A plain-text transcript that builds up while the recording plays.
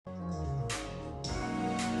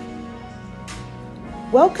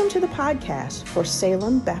Welcome to the podcast for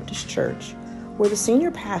Salem Baptist Church, where the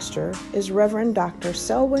senior pastor is Reverend Dr.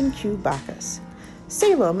 Selwyn Q. Bacchus.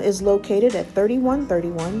 Salem is located at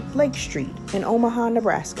 3131 Lake Street in Omaha,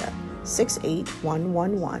 Nebraska,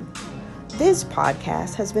 68111. This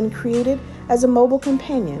podcast has been created as a mobile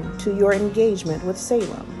companion to your engagement with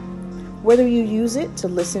Salem. Whether you use it to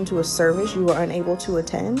listen to a service you are unable to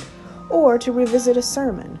attend or to revisit a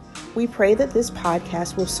sermon, we pray that this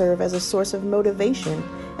podcast will serve as a source of motivation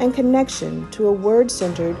and connection to a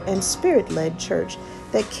word-centered and spirit-led church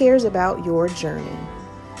that cares about your journey.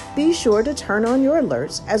 Be sure to turn on your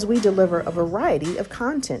alerts as we deliver a variety of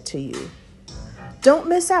content to you. Don't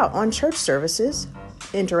miss out on church services,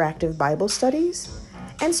 interactive Bible studies,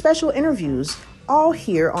 and special interviews, all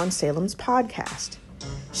here on Salem's podcast.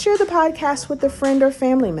 Share the podcast with a friend or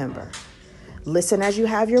family member. Listen as you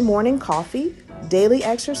have your morning coffee, daily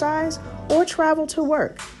exercise, or travel to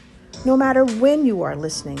work. No matter when you are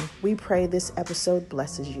listening, we pray this episode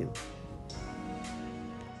blesses you.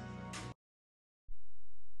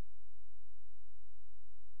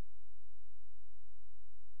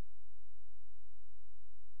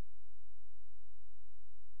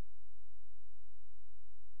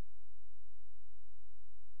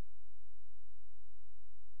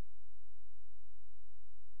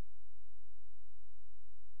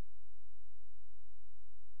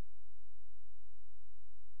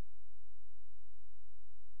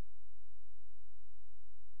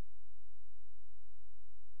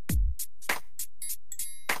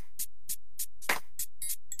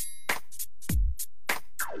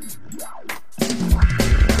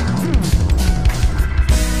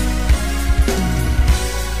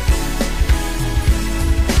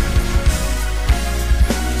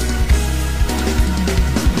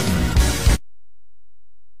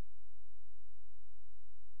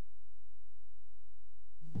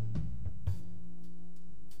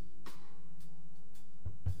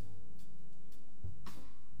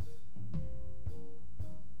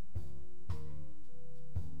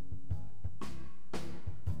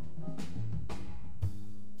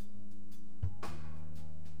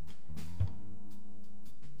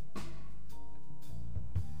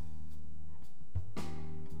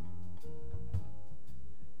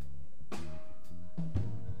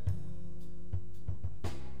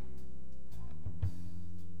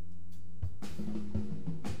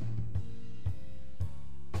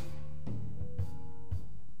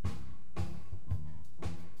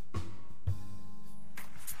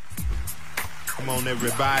 Come on,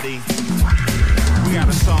 everybody. We got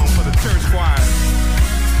a song for the church choir.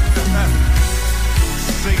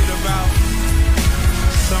 Singing about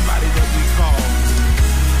somebody that we call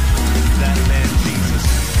that man Jesus.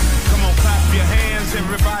 Come on, clap your hands,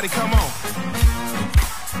 everybody. Come on.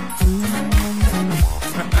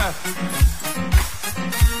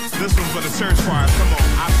 This one's for the church choir. Come on,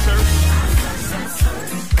 I search.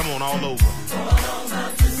 Come on, all over.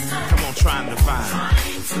 Come on, trying to find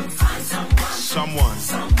someone.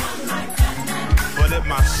 But in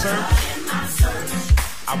my search,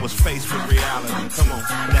 I was faced with reality. Come on,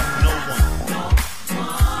 that no one,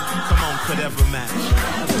 come on, could ever match.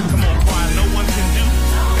 Come on, choir, no one can do.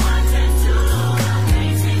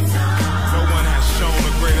 No one has shown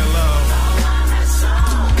a greater love.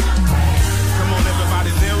 Come on,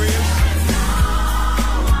 everybody, lyrics.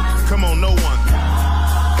 Come on, no one.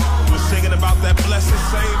 We're singing about that blessed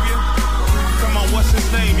Savior. Come on, what's his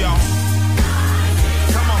name, y'all?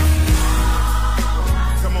 Come on.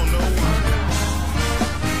 Come on, no one.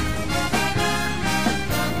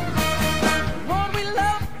 Lord, we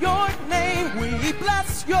love your name. We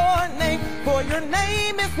bless your name. For your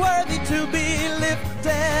name is worthy to be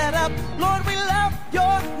lifted up. Lord, we love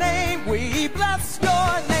your name. We bless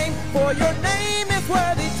your name. For your name is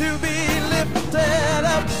worthy to be lifted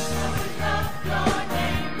up.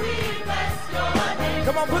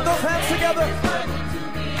 Come on, put those hands together.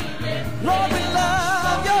 Lord, we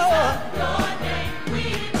love your name. We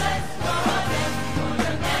bless your name. For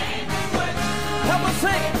your name is worthy. Help us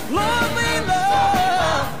sing. Lord, we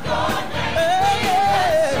love your name.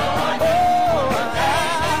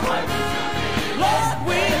 Lord,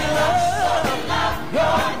 we love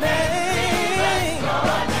your name.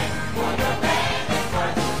 For your name is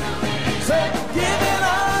worthy. Say, give it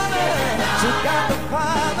honor to God the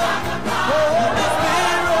Father. Holy Spirit.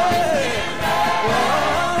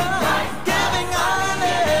 Giving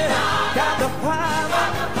honor, God the Father.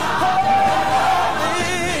 Holy.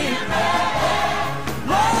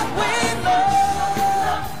 Lord, we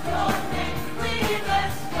love your name. We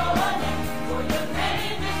bless your name. For your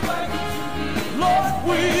name is worthy to be. Lord,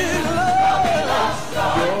 we love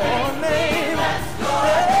your name.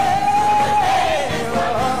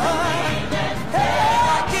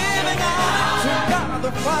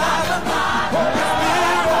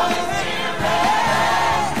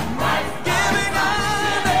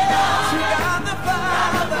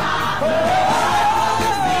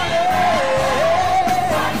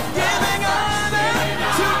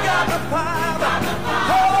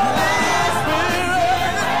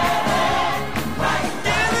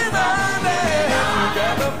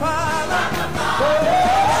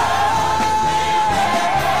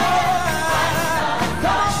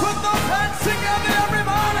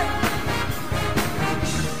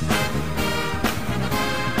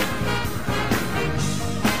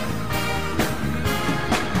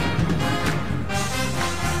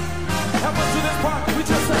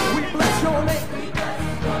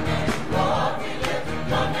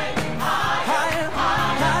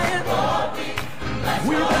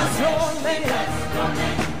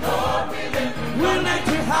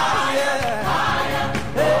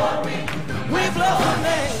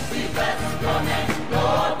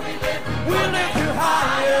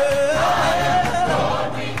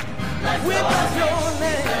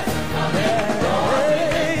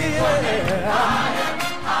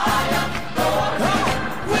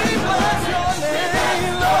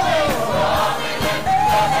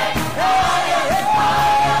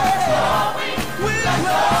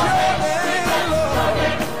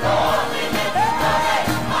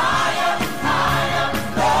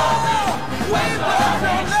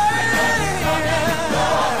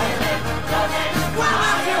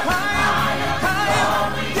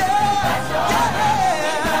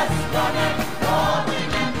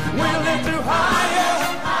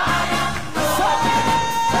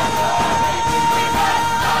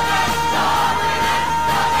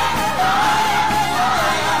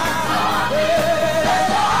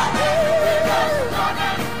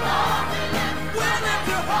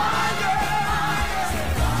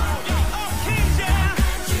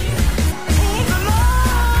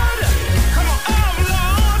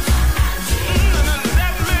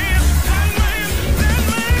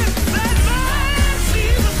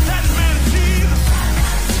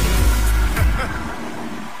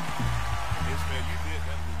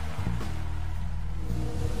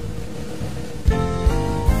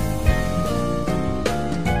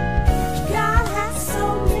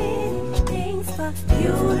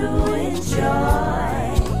 you to enjoy.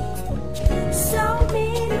 So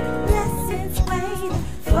many blessings wait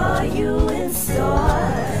for you in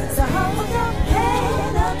store. So hold your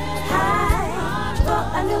head up high, for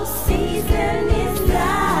a new season is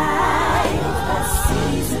nigh. A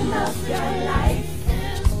season of your life.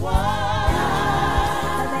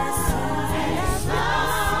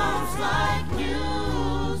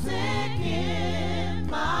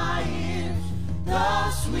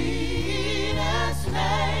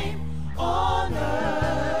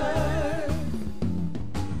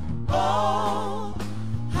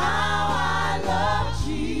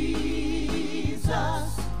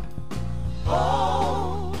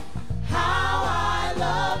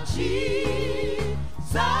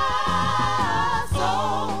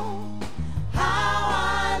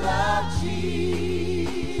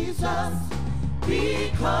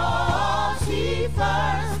 Because he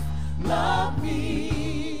first loved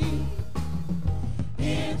me.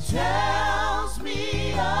 It tells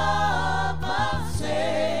me of a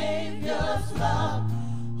Savior's love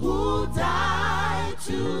who died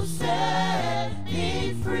to set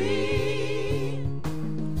me free.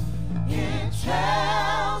 It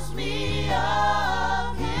tells me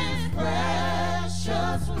of his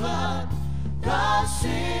precious blood, the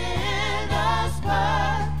sinner's perfect.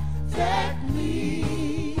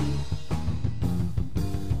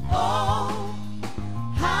 Oh,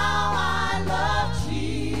 how I love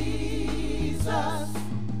Jesus.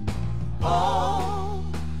 Oh,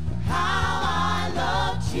 how I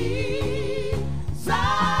love Jesus.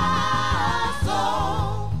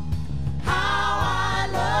 Oh, how I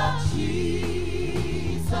love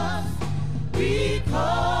Jesus.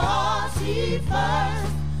 Because he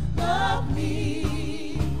first loved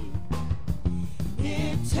me.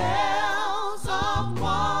 It tells of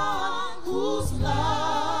one whose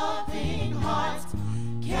loving heart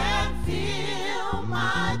can feel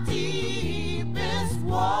my deepest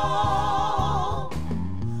woe,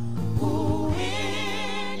 who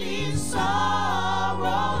in his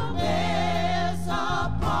sorrow bears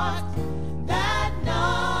a part that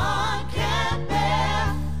none can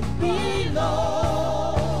bear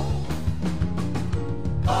below.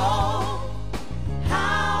 Oh,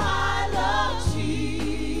 how I love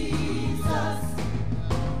Jesus.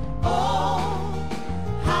 Oh,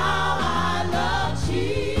 how I love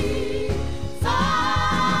Jesus.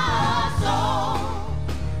 Oh,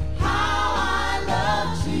 how I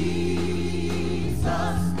love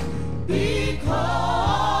Jesus.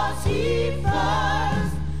 Because he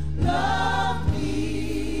first loved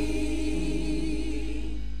me.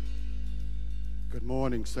 Good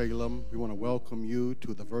morning, Salem. We want to welcome you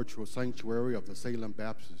to the virtual sanctuary of the Salem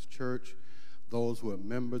Baptist Church, those who are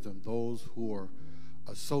members and those who are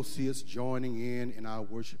associates joining in our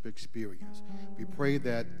worship experience. We pray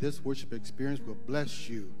that this worship experience will bless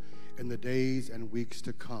you in the days and weeks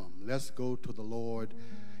to come. Let's go to the Lord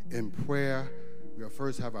in prayer. We'll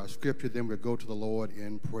first have our scripture, then we'll go to the Lord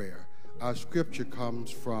in prayer. Our scripture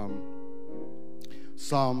comes from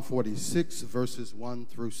Psalm 46, verses 1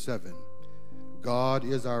 through 7. God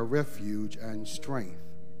is our refuge and strength,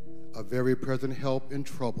 a very present help in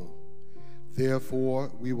trouble.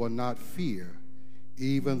 Therefore we will not fear,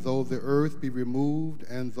 even though the earth be removed,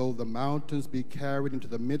 and though the mountains be carried into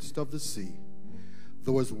the midst of the sea,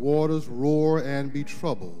 though its waters roar and be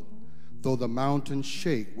troubled, though the mountains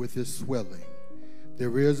shake with its swelling.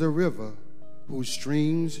 There is a river whose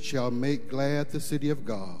streams shall make glad the city of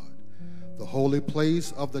God, the holy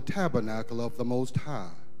place of the tabernacle of the Most High.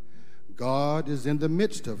 God is in the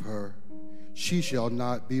midst of her, she shall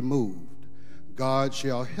not be moved. God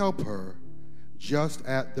shall help her just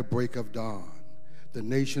at the break of dawn. The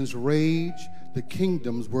nations raged, the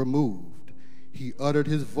kingdoms were moved. He uttered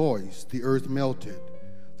his voice, the earth melted.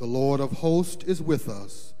 The Lord of hosts is with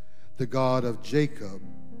us. The God of Jacob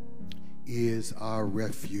is our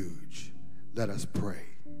refuge. Let us pray.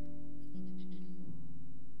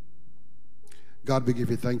 God, we give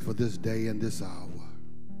you thanks for this day and this hour.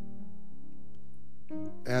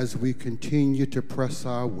 As we continue to press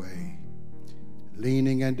our way,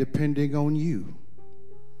 leaning and depending on you,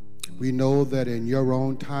 we know that in your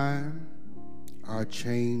own time, our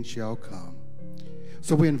change shall come.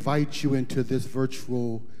 So we invite you into this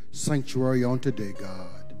virtual sanctuary on today,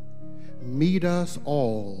 God. Meet us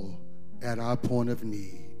all at our point of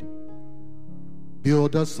need.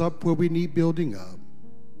 Build us up where we need building up.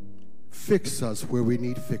 Fix us where we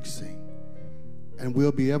need fixing. And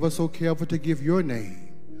we'll be ever so careful to give your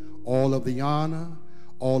name all of the honor,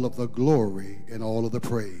 all of the glory, and all of the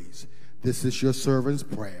praise. This is your servant's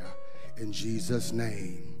prayer. In Jesus'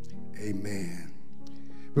 name, amen.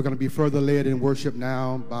 We're going to be further led in worship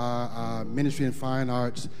now by our Ministry in Fine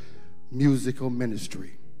Arts musical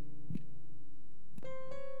ministry.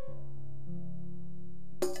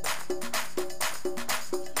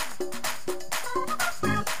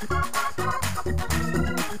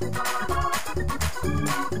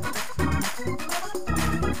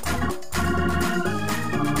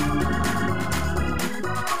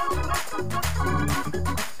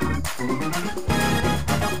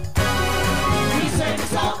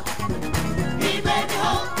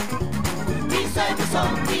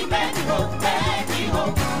 He made me whole, made me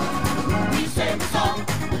whole. He saved me song.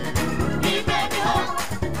 He made me whole.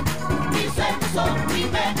 He saved me song. He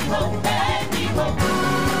made me whole, made me whole.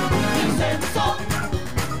 He saved me song.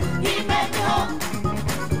 He made me whole.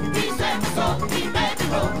 He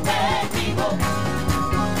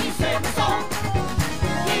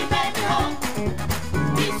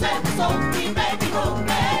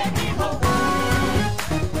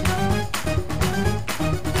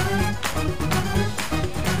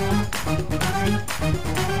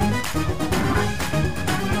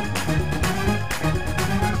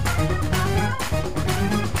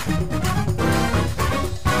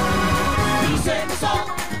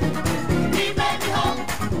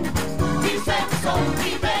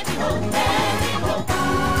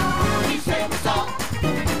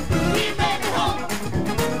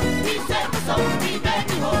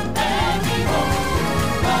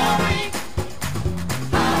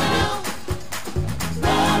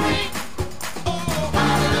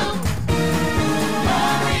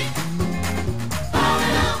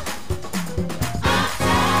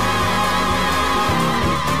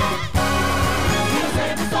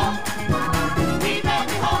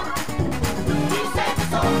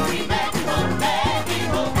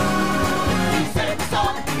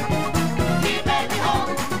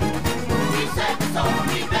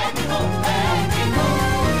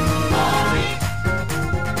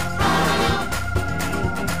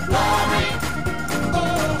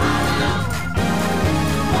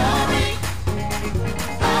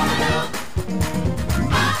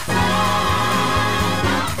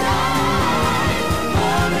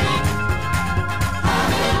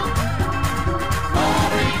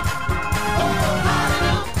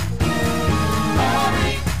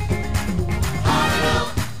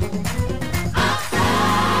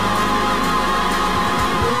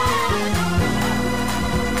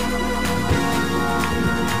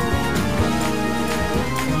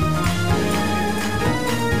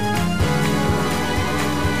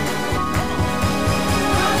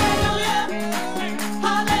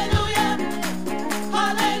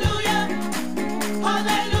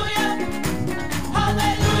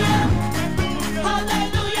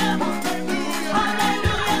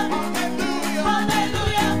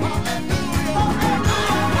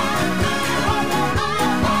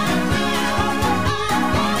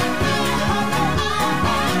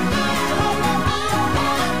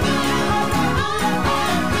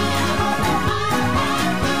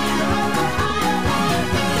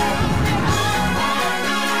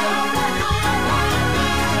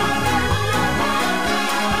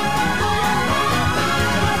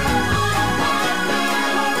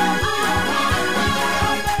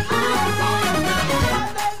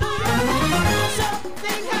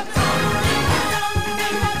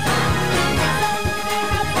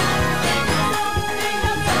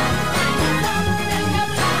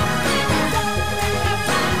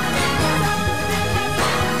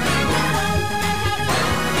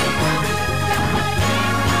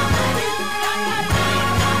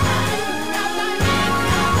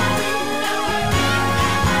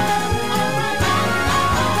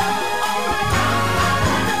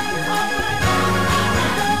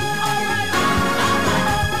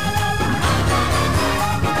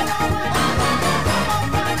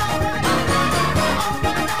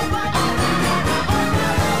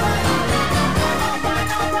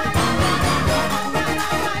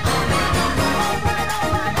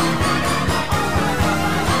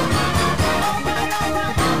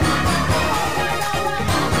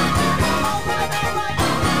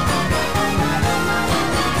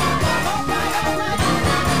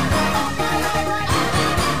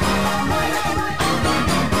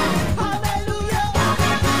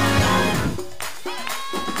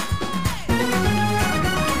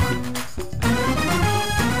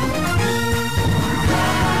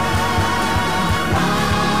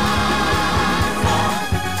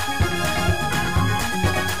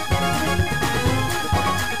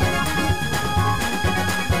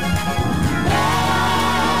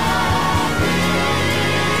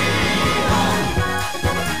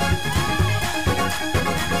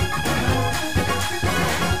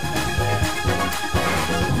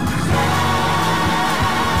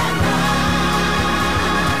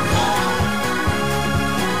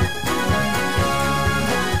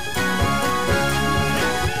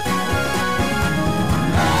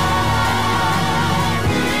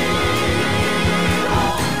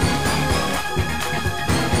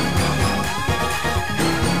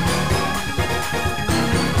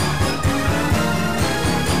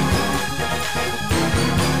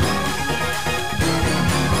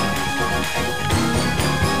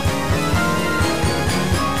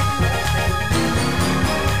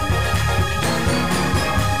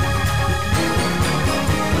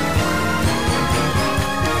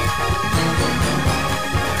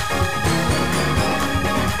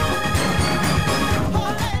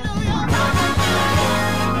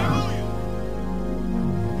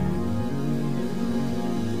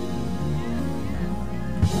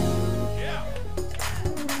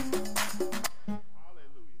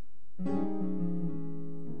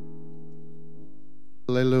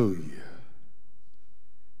Hallelujah.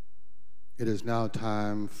 It is now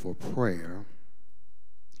time for prayer.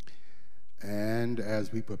 And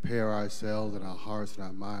as we prepare ourselves and our hearts and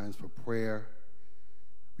our minds for prayer,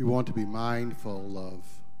 we want to be mindful of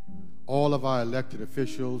all of our elected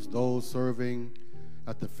officials, those serving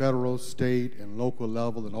at the federal, state, and local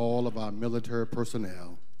level, and all of our military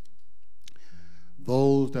personnel,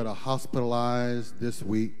 those that are hospitalized this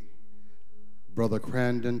week, Brother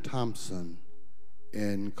Crandon Thompson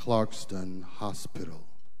in Clarkston Hospital.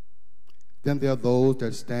 Then there are those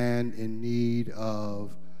that stand in need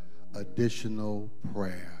of additional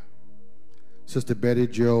prayer. Sister Betty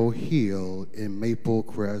Jo Hill in Maple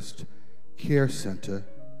Crest Care Center,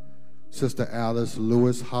 Sister Alice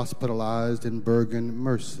Lewis hospitalized in Bergen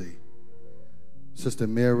Mercy, Sister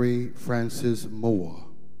Mary Frances Moore,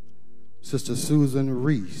 Sister Susan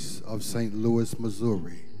Reese of St. Louis,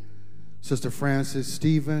 Missouri, Sister Frances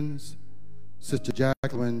Stevens, Sister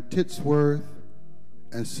Jacqueline Titsworth,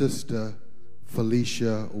 and Sister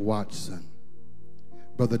Felicia Watson.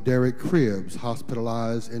 Brother Derek Cribbs,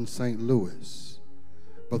 hospitalized in St. Louis.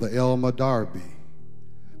 Brother Elmer Darby.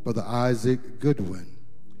 Brother Isaac Goodwin.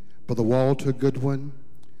 Brother Walter Goodwin.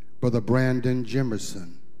 Brother Brandon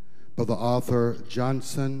Jimerson. Brother Arthur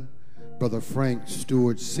Johnson. Brother Frank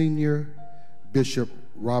Stewart Sr. Bishop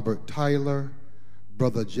Robert Tyler.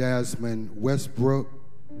 Brother Jasmine Westbrook.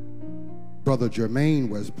 Brother Jermaine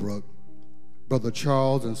Westbrook. Brother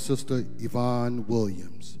Charles and Sister Yvonne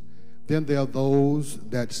Williams. Then there are those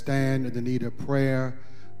that stand in the need of prayer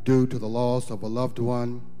due to the loss of a loved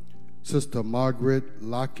one, Sister Margaret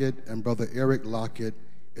Lockett and Brother Eric Lockett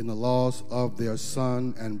in the loss of their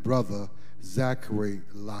son and brother, Zachary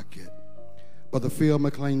Lockett. Brother Phil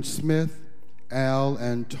McLean Smith, Al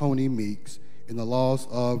and Tony Meeks in the loss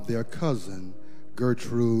of their cousin,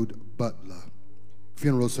 Gertrude Butler.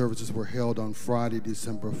 Funeral services were held on Friday,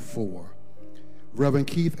 December 4. Reverend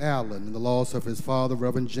Keith Allen in the loss of his father,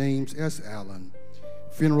 Reverend James S. Allen.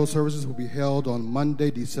 Funeral services will be held on Monday,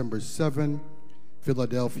 December 7,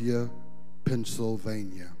 Philadelphia,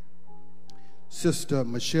 Pennsylvania. Sister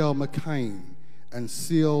Michelle McCain and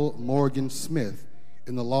Seal Morgan Smith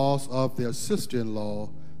in the loss of their sister-in-law,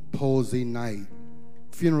 Posey Knight.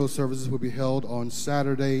 Funeral services will be held on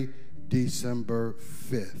Saturday, December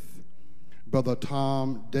 5th. Brother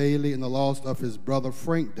Tom Daly in the loss of his brother,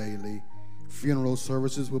 Frank Daly. Funeral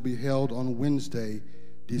services will be held on Wednesday,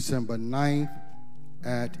 December 9th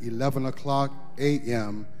at 11 o'clock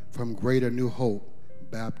a.m. from Greater New Hope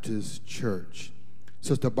Baptist Church.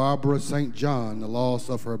 Sister Barbara St. John, the loss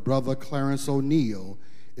of her brother Clarence O'Neill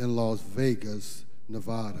in Las Vegas,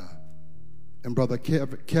 Nevada. And Brother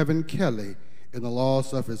Kevin Kelly in the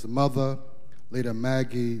loss of his mother, Lady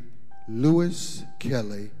Maggie Lewis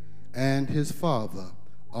Kelly, and his father,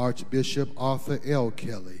 Archbishop Arthur L.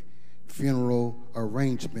 Kelly. Funeral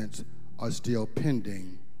arrangements are still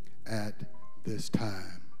pending at this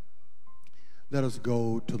time. Let us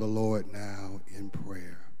go to the Lord now in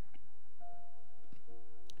prayer.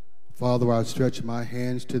 Father, I stretch my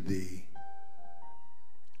hands to thee.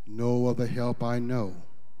 No other help I know.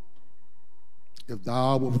 If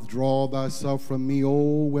thou wilt withdraw thyself from me,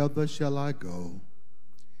 oh, whither shall I go?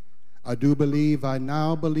 I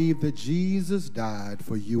now believe that Jesus died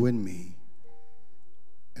for you and me.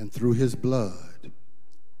 And through his blood,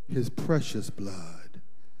 his precious blood,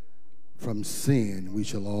 from sin we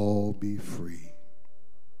shall all be free.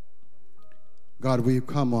 God, we've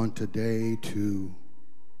come on today to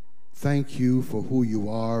thank you for who you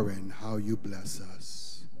are and how you bless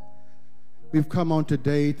us. We've come on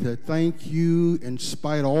today to thank you in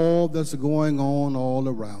spite of all that's going on all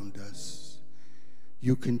around us.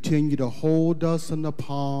 You continue to hold us in the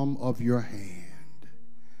palm of your hand.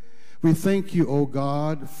 We thank you, O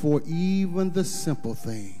God, for even the simple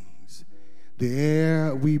things, the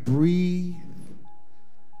air we breathe,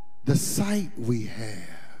 the sight we have,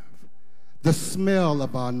 the smell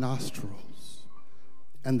of our nostrils,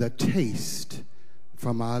 and the taste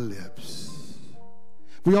from our lips.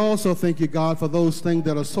 We also thank you, God, for those things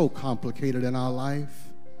that are so complicated in our life.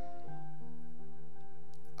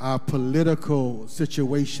 Our political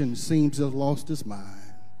situation seems to have lost its mind.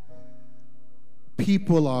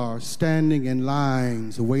 People are standing in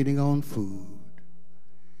lines waiting on food.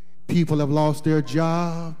 People have lost their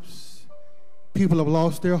jobs. People have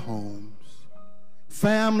lost their homes.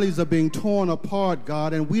 Families are being torn apart,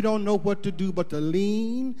 God, and we don't know what to do but to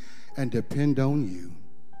lean and depend on you.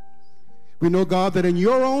 We know, God, that in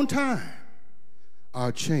your own time,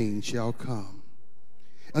 our change shall come.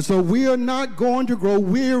 And so we are not going to grow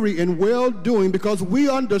weary in well-doing, because we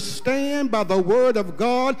understand by the word of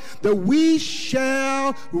God that we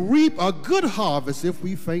shall reap a good harvest if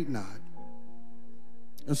we faint not.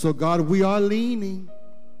 And so, God, we are leaning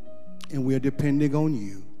and we are depending on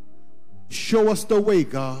you. Show us the way,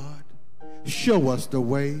 God. Show us the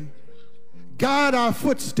way. Guide our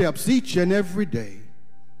footsteps each and every day,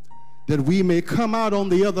 that we may come out on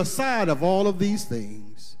the other side of all of these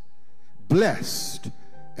things, blessed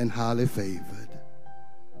and highly favored.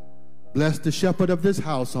 Bless the shepherd of this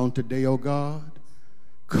house on today, O God.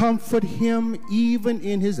 Comfort him even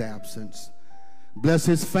in his absence. Bless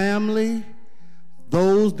his family,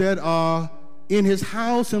 those that are in his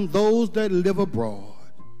house and those that live abroad.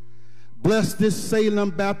 Bless this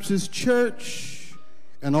Salem Baptist Church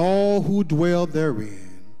and all who dwell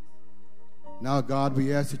therein. Now, God,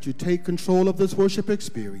 we ask that you take control of this worship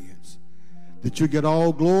experience, that you get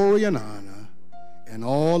all glory and honor, and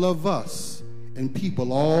all of us and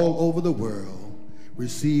people all over the world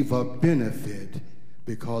receive a benefit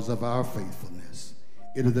because of our faithfulness.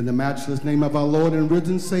 It is in the matchless name of our Lord and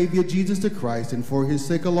risen Savior, Jesus the Christ, and for his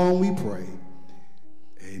sake alone we pray.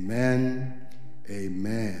 Amen,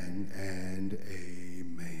 amen, and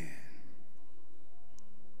amen.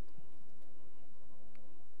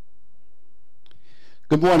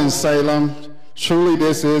 Good morning, Salem. Truly,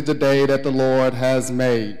 this is the day that the Lord has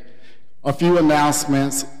made. A few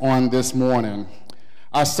announcements on this morning.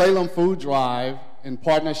 Our Salem Food Drive, in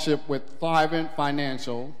partnership with Thrivent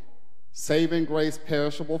Financial, Saving Grace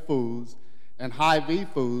Perishable Foods, and Hy-Vee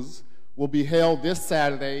Foods, will be held this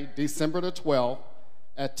Saturday, December the 12th,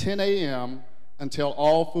 at 10 a.m. until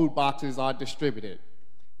all food boxes are distributed.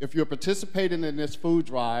 If you're participating in this food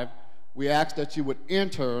drive, we ask that you would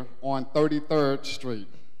enter on 33rd Street.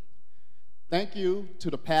 Thank you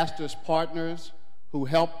to the pastor's partners who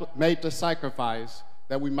helped make the sacrifice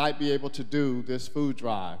that we might be able to do this food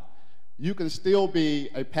drive. You can still be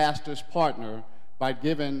a pastor's partner by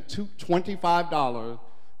giving $25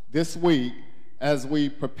 this week as we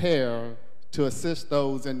prepare to assist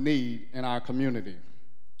those in need in our community.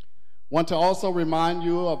 Want to also remind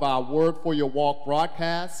you of our Word for Your Walk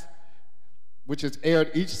broadcast, which is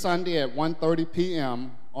aired each Sunday at 1:30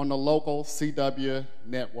 p.m. on the local CW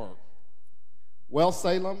network. Well,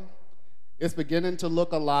 Salem, it's beginning to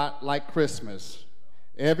look a lot like Christmas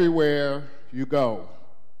everywhere you go.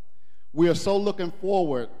 We are so looking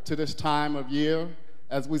forward to this time of year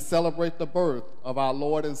as we celebrate the birth of our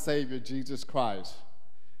Lord and Savior, Jesus Christ.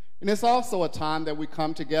 And it's also a time that we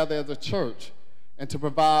come together as a church and to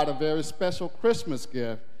provide a very special Christmas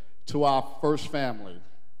gift to our first family.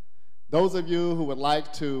 Those of you who would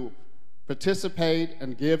like to participate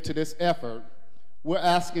and give to this effort, we're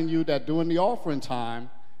asking you that during the offering time,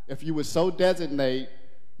 if you would so designate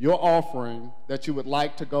your offering that you would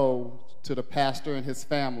like to go to the pastor and his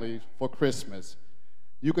family for Christmas.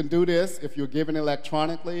 You can do this if you're giving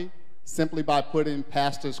electronically, simply by putting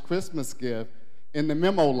Pastor's Christmas gift in the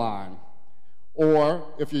memo line. Or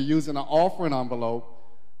if you're using an offering envelope,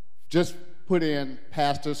 just put in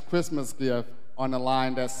Pastor's Christmas gift on the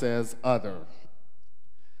line that says Other.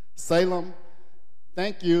 Salem,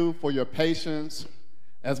 thank you for your patience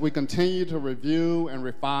as we continue to review and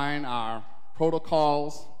refine our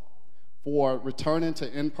protocols for returning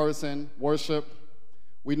to in-person worship.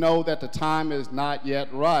 We know that the time is not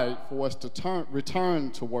yet right for us to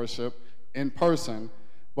return to worship in person,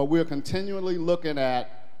 but we're continually looking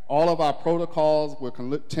at all of our protocols. We're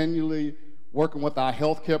continually working with our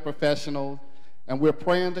healthcare professionals, and we're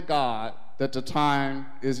praying to God that the time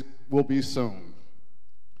will be soon.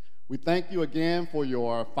 We thank you again for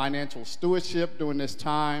your financial stewardship during this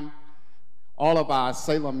time. All of our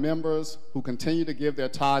Salem members who continue to give their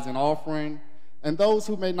tithes and offering, and those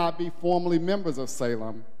who may not be formally members of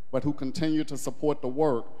Salem, but who continue to support the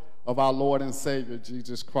work of our Lord and Savior,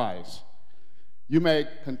 Jesus Christ. You may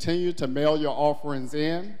continue to mail your offerings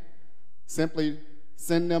in. Simply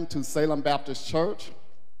send them to Salem Baptist Church,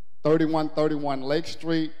 3131 Lake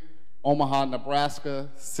Street, Omaha, Nebraska,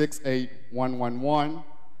 68111.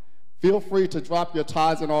 Feel free to drop your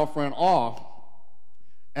tithes and offering off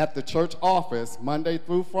at the church office Monday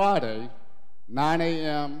through Friday, 9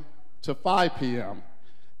 a.m. to 5 p.m.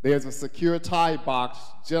 There's a secure tithe box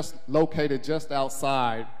located just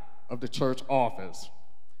outside of the church office.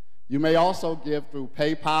 You may also give through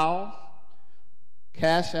PayPal,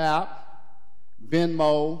 Cash App,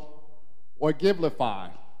 Venmo, or Givelify.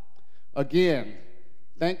 Again,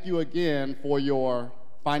 thank you again for your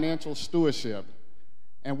financial stewardship,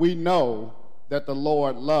 and we know that the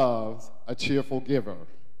Lord loves a cheerful giver.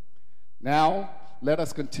 Now, let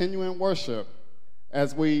us continue in worship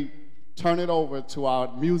as we turn it over to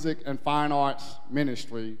our music and fine arts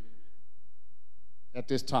ministry at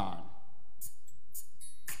this time.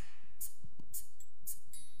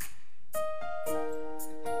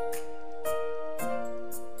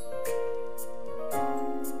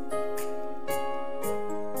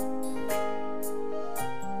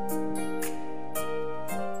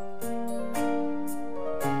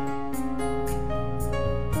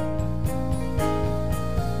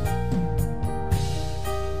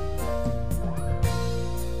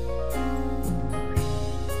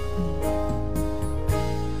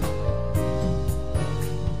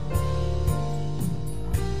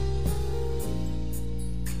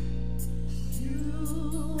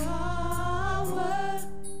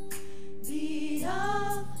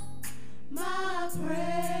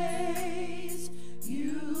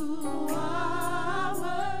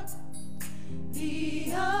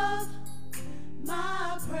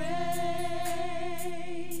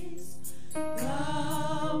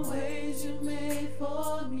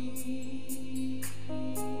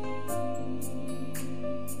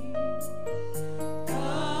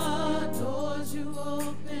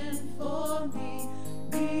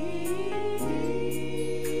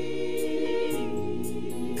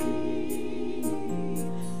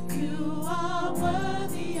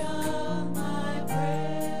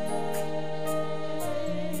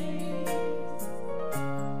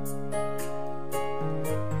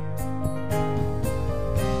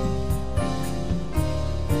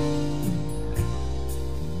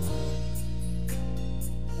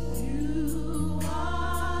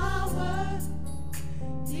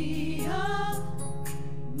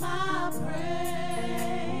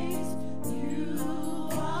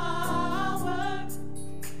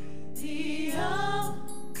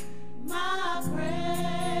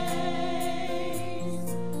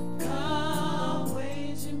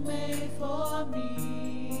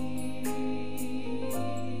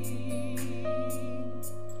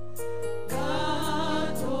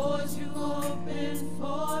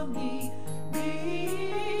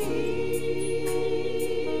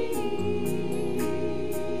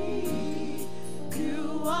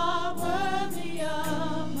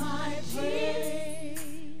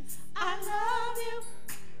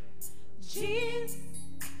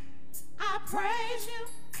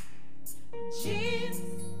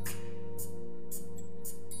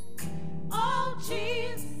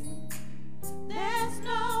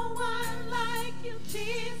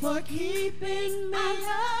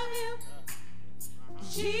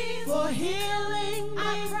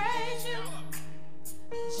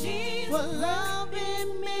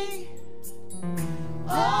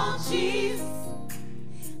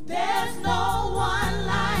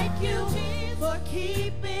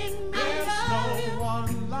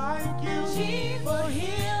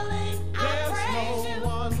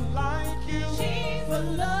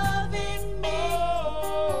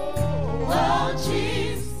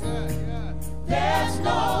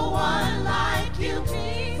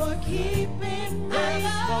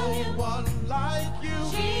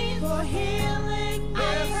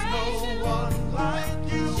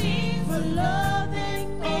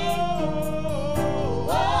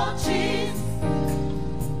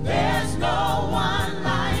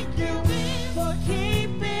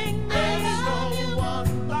 Keep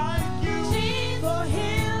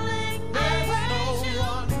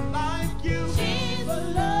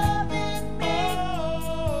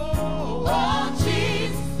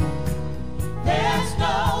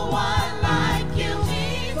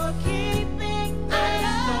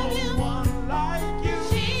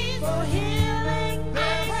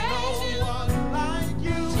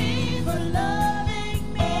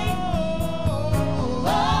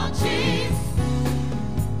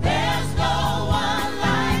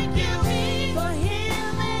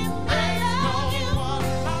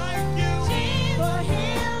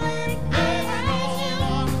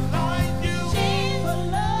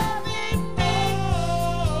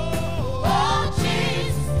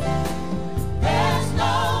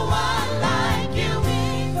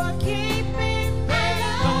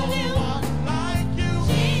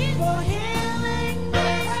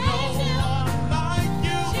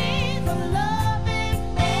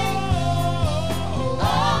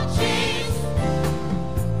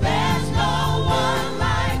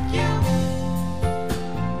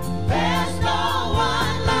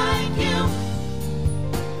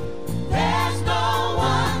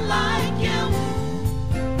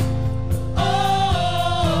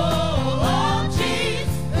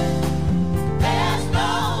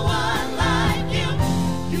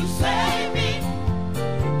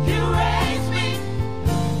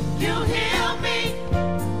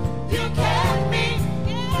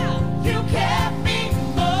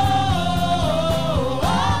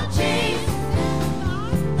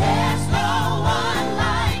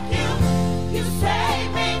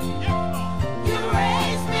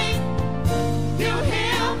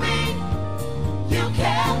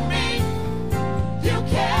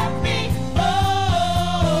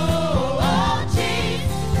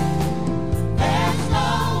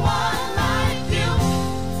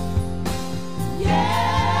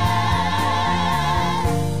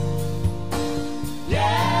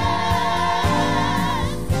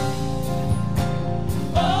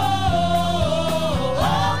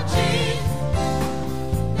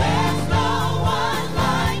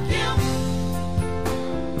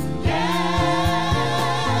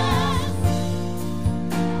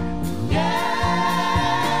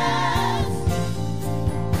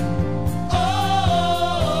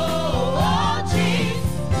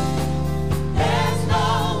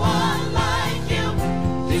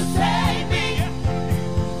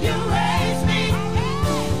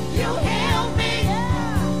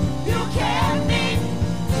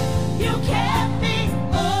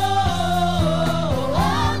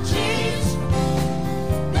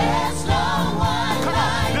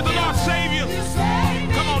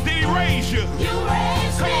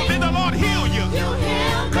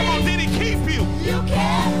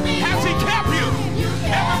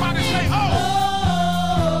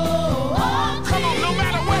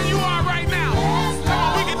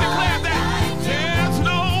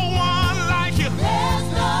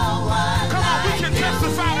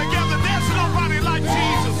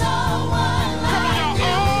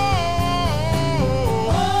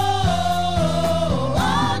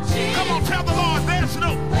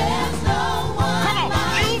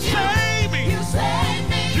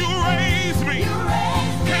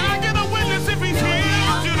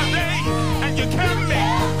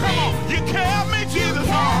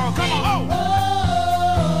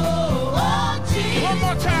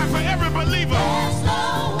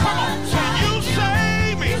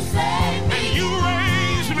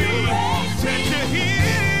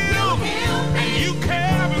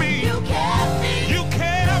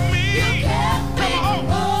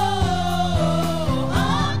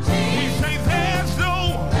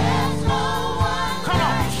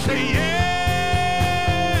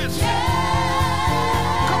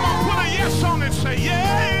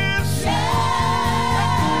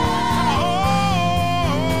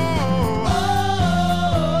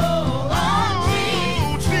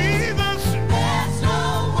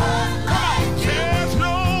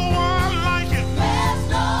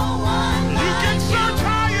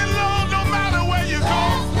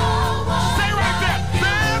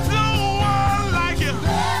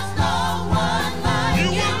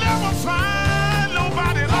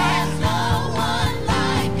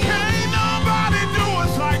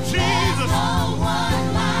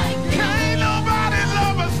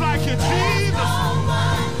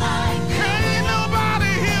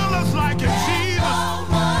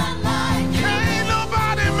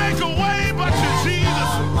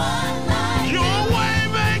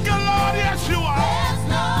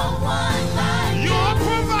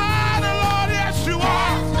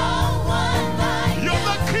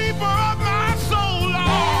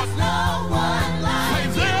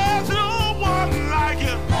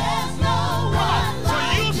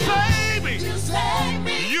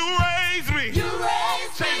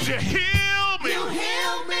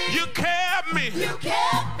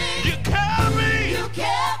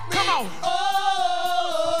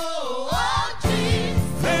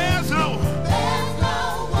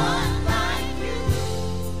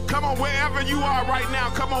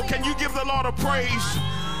Can you give the Lord a praise?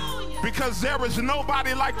 Because there is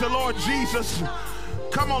nobody like the Lord Jesus.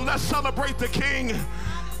 Come on, let's celebrate the King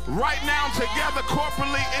right now together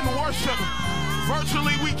corporately in worship.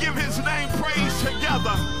 Virtually, we give his name praise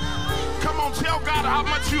together. Come on, tell God how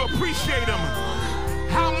much you appreciate him,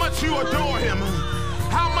 how much you adore him,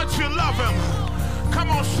 how much you love him.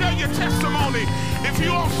 Come on, share your testimony. If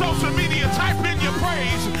you're on social media, type in your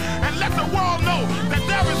praise and let the world know that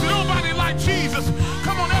there is nobody like Jesus.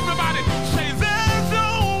 Come on, everybody, say, there's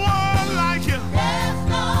no one like you. There's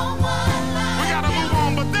no one like you. We gotta move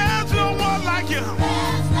on, but there's no one like you.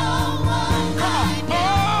 There's no one like you. Oh,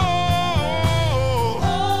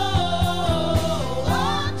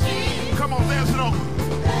 Jesus. Come on, there's no one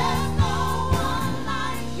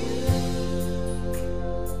like you.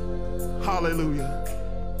 Hallelujah.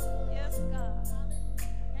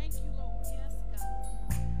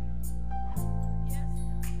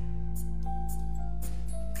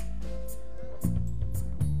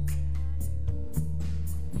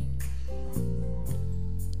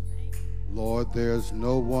 Lord, there's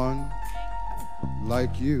no one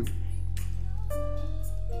like you.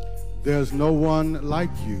 There's no one like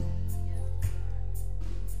you.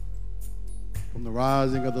 From the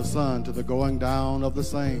rising of the sun to the going down of the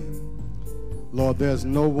same, Lord, there's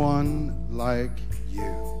no one like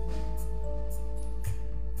you.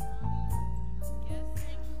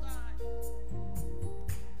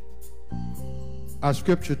 Our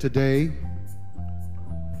scripture today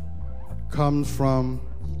comes from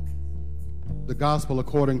the Gospel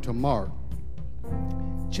according to Mark,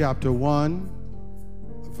 chapter 1,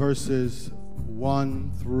 verses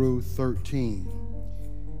 1 through 13.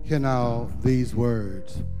 Hear now these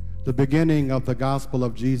words. The beginning of the gospel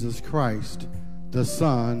of Jesus Christ, the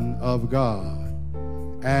Son of God.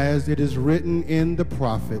 As it is written in the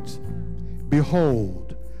prophets,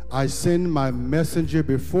 behold, I send my messenger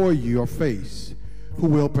before your face, who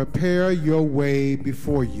will prepare your way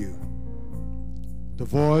before you. The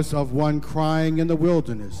voice of one crying in the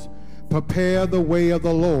wilderness, prepare the way of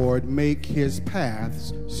the Lord, make his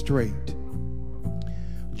paths straight.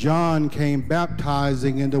 John came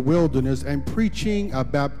baptizing in the wilderness and preaching a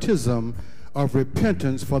baptism of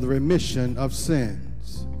repentance for the remission of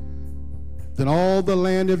sins. Then all the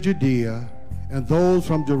land of Judea and those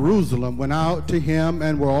from Jerusalem went out to him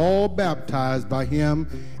and were all baptized by him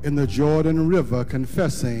in the Jordan River,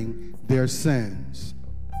 confessing their sins.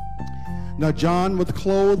 Now John was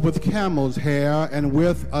clothed with camel's hair and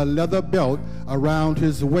with a leather belt around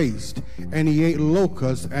his waist, and he ate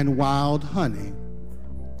locusts and wild honey.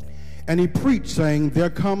 And he preached, saying, there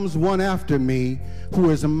comes one after me who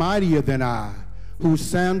is mightier than I, whose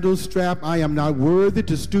sandal strap I am not worthy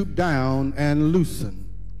to stoop down and loosen.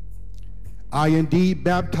 I indeed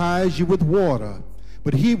baptize you with water,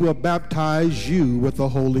 but he will baptize you with the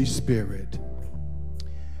Holy Spirit.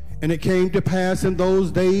 And it came to pass in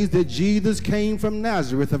those days that Jesus came from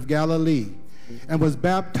Nazareth of Galilee and was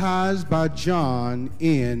baptized by John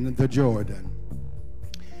in the Jordan.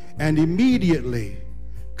 And immediately,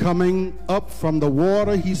 coming up from the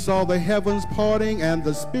water, he saw the heavens parting and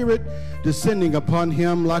the Spirit descending upon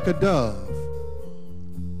him like a dove.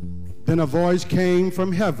 Then a voice came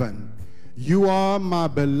from heaven, you are my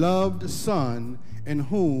beloved Son, in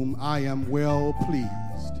whom I am well pleased.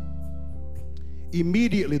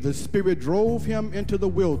 Immediately the Spirit drove him into the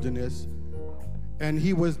wilderness, and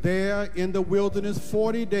he was there in the wilderness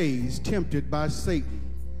 40 days, tempted by Satan,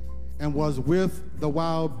 and was with the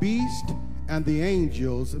wild beast, and the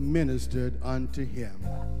angels ministered unto him.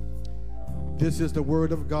 This is the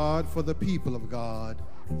word of God for the people of God.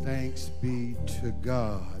 Thanks be to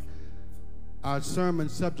God. Our sermon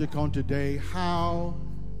subject on today, how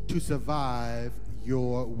to survive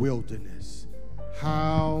your wilderness.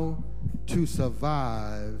 How to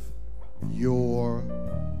survive your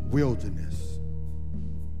wilderness.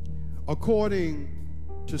 According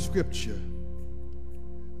to Scripture,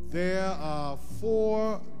 there are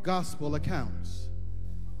 4 gospel accounts: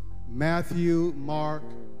 Matthew, Mark,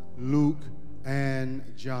 Luke, and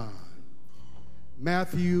John.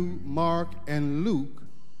 Matthew, Mark, and Luke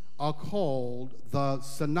are called the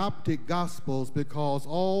synoptic gospels because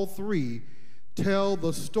all 3 tell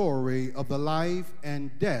the story of the life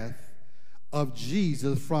and death of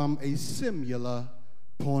Jesus from a similar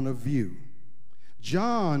point of view.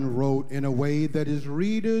 John wrote in a way that his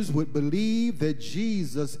readers would believe that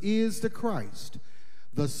Jesus is the Christ,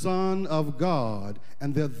 the Son of God,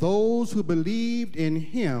 and that those who believed in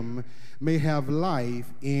him may have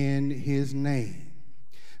life in his name.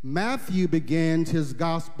 Matthew begins his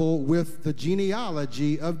gospel with the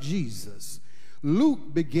genealogy of Jesus.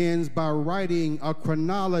 Luke begins by writing a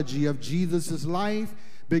chronology of Jesus' life,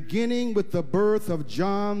 beginning with the birth of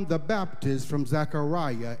John the Baptist from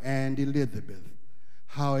Zechariah and Elizabeth.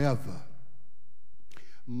 However,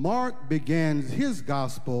 Mark begins his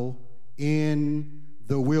gospel in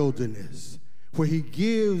the wilderness, where he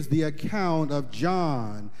gives the account of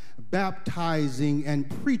John baptizing and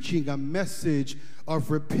preaching a message of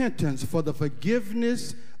repentance for the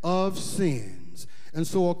forgiveness of sins. And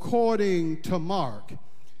so according to Mark,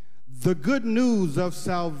 the good news of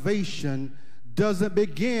salvation doesn't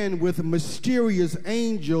begin with mysterious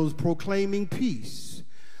angels proclaiming peace.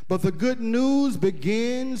 But the good news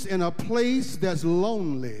begins in a place that's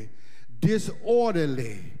lonely,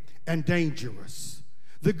 disorderly, and dangerous.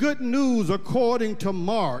 The good news, according to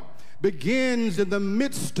Mark, begins in the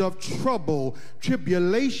midst of trouble,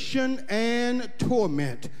 tribulation, and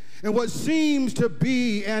torment. And what seems to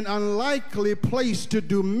be an unlikely place to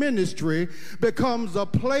do ministry becomes a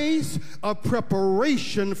place of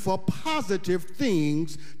preparation for positive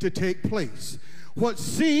things to take place. What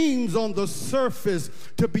seems on the surface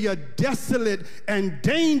to be a desolate and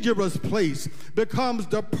dangerous place becomes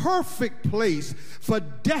the perfect place for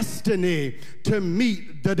destiny to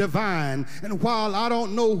meet the divine. And while I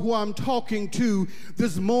don't know who I'm talking to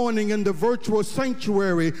this morning in the virtual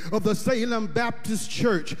sanctuary of the Salem Baptist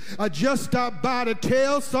Church, I just stopped by to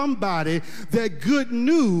tell somebody that good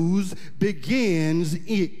news begins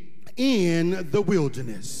in the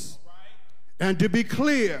wilderness. And to be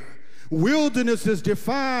clear, wilderness is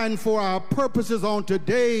defined for our purposes on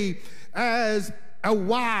today as a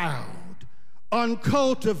wild,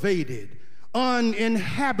 uncultivated,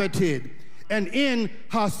 uninhabited, and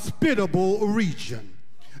inhospitable region.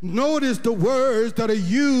 Notice the words that are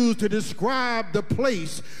used to describe the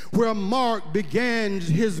place where Mark begins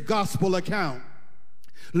his gospel account.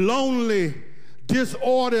 Lonely,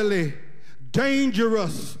 disorderly,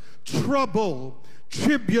 dangerous, trouble,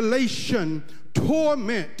 tribulation,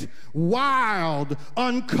 torment, wild,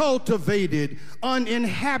 uncultivated,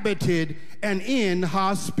 uninhabited, and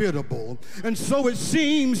inhospitable. And so it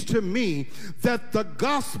seems to me that the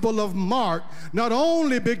Gospel of Mark not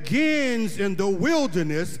only begins in the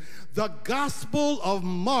wilderness, the Gospel of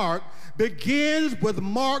Mark begins with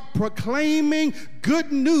Mark proclaiming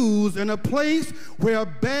good news in a place where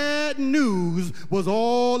bad news was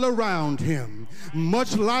all around him.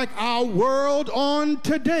 Much like our world on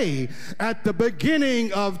today, at the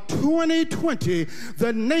beginning of 2020,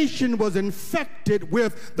 the nation was infected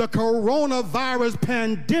with the coronavirus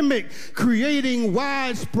pandemic, creating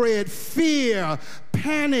widespread fear,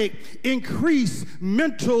 panic, increased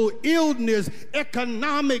mental illness,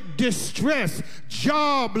 economic distress,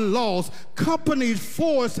 job loss, companies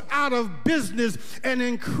forced out of business, and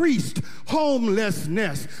increased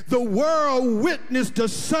homelessness. The world witnessed the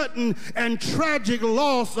sudden and tragic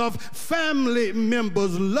loss of family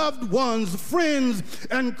members, loved ones, friends,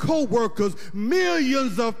 and co-workers.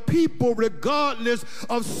 Millions of people, regardless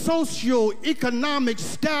of socio-economic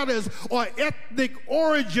status or ethnic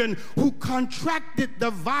origin, who contracted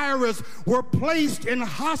the virus were placed in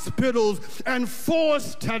hospitals and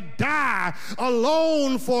forced to die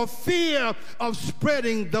alone for fear of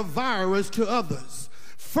spreading the virus to others.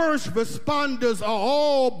 First responders are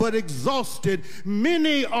all but exhausted.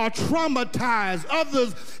 Many are traumatized.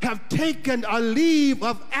 Others have taken a leave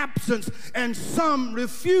of absence, and some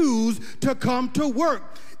refuse to come to work.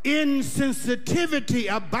 Insensitivity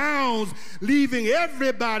abounds, leaving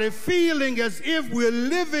everybody feeling as if we're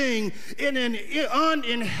living in an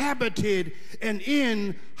uninhabited and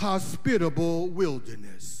inhospitable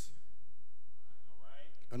wilderness.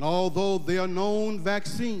 And although there are known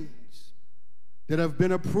vaccines that have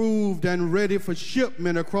been approved and ready for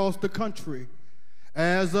shipment across the country,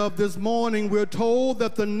 as of this morning, we're told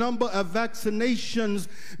that the number of vaccinations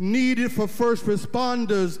needed for first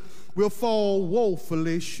responders will fall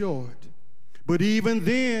woefully short. But even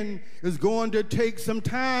then, it's going to take some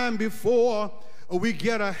time before we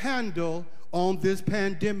get a handle on this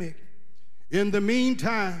pandemic. In the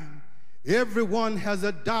meantime, everyone has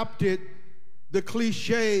adopted the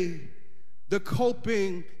cliche, the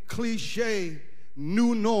coping cliche,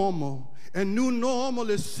 new normal. And new normal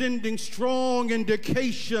is sending strong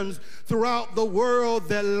indications throughout the world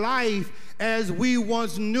that life as we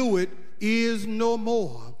once knew it is no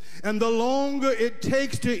more. And the longer it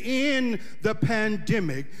takes to end the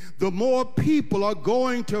pandemic, the more people are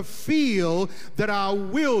going to feel that our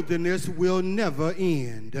wilderness will never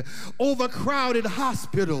end. Overcrowded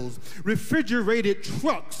hospitals, refrigerated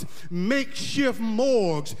trucks, makeshift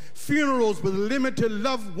morgues, funerals with limited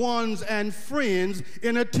loved ones and friends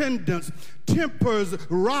in attendance, tempers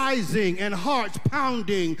rising and hearts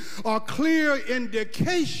pounding are clear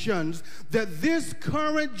indications that this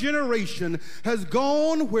current generation has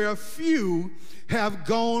gone where few have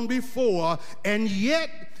gone before, and yet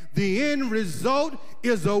the end result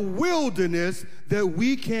is a wilderness that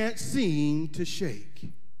we can't seem to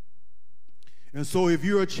shake. And so if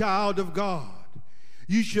you're a child of God,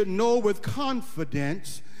 you should know with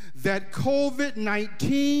confidence that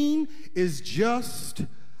COVID-19 is just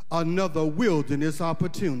another wilderness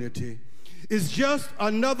opportunity. It's just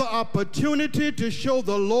another opportunity to show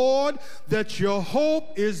the Lord that your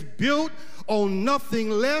hope is built on nothing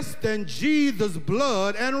less than Jesus'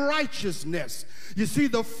 blood and righteousness. You see,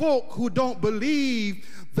 the folk who don't believe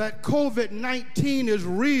that COVID-19 is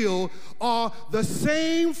real are the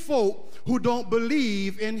same folk who don't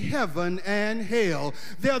believe in heaven and hell.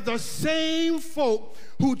 They're the same folk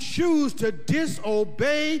who choose to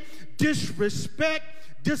disobey, disrespect,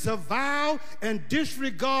 disavow, and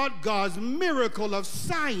disregard God's miracle of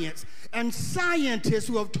science and scientists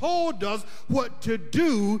who have told us what to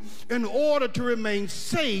do in order to remain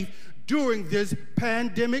safe during this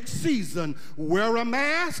pandemic season. Wear a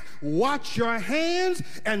mask, wash your hands,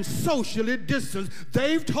 and socially distance.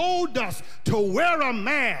 They've told us to wear a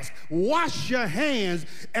mask, wash your hands,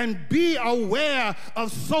 and be aware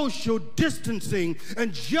of social distancing.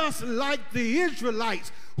 And just like the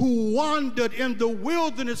Israelites who wandered in the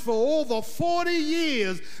wilderness for over 40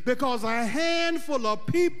 years because a handful of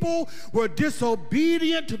people were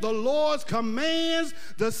disobedient to the Lord's commands.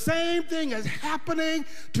 The same thing is happening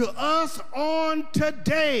to us on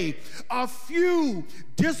today. A few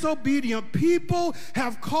disobedient people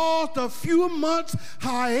have caused a few months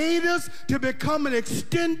hiatus to become an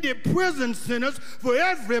extended prison sentence for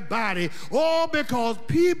everybody, all because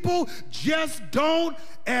people just don't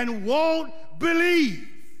and won't believe.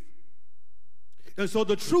 And so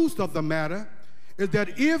the truth of the matter is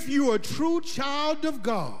that if you're a true child of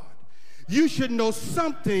God, you should know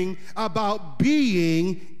something about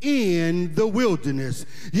being in the wilderness.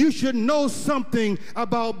 You should know something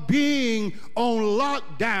about being on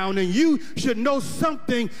lockdown, and you should know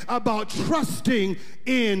something about trusting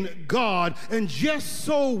in God. And just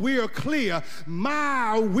so we're clear,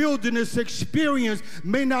 my wilderness experience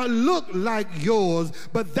may not look like yours,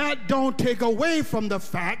 but that don't take away from the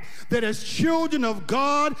fact that as children of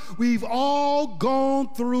God, we've all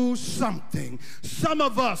gone through something. Some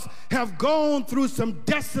of us have gone through some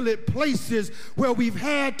desolate places where we've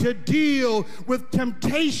had to deal with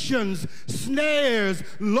temptations, snares,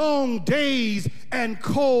 long days, and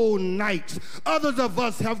cold nights. Others of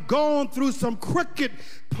us have gone through some crooked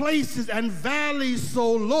places and valleys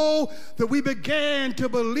so low that we began to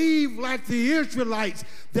believe, like the Israelites,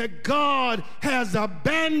 that God has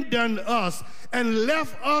abandoned us and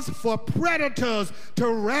left us for predators to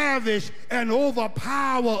ravish and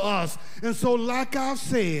overpower us. And so, like I've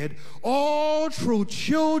said, all true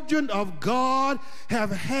children of God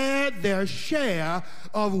have had their share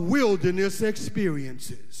of wilderness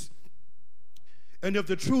experiences. And if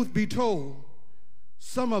the truth be told,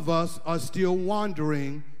 some of us are still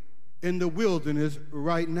wandering in the wilderness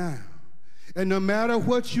right now. And no matter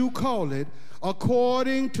what you call it,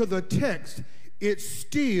 according to the text, it's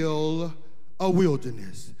still a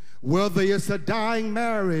wilderness. Whether it's a dying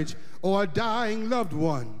marriage or a dying loved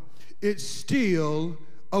one, it's still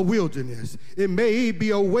a wilderness. It may be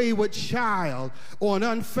a wayward child or an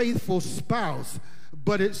unfaithful spouse,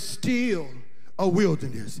 but it's still a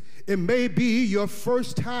wilderness. It may be your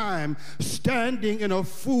first time standing in a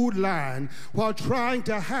food line while trying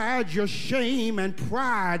to hide your shame and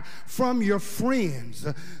pride from your friends,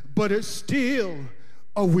 but it's still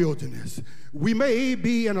a wilderness. We may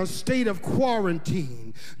be in a state of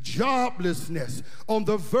quarantine, joblessness, on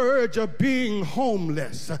the verge of being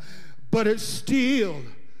homeless, but it's still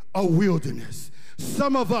a wilderness.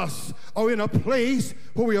 Some of us are in a place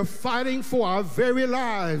where we are fighting for our very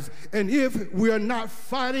lives. And if we are not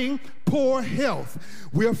fighting poor health,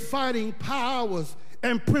 we are fighting powers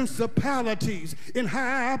and principalities in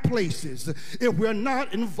high places. If we're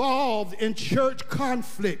not involved in church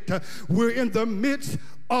conflict, we're in the midst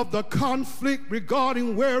of the conflict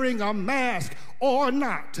regarding wearing a mask or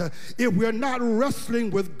not. If we're not wrestling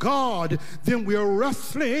with God, then we're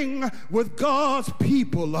wrestling with God's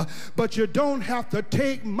people. But you don't have to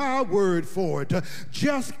take my word for it.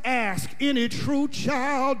 Just ask any true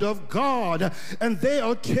child of God, and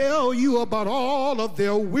they'll tell you about all of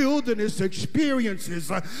their wilderness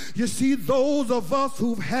experiences. You see, those of us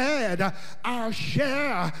who've had our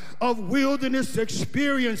share of wilderness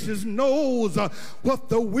experiences knows what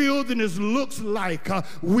the wilderness looks like.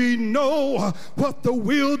 We know what the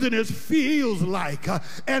wilderness feels like,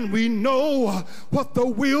 and we know what the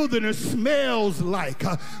wilderness smells like.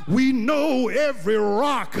 We know every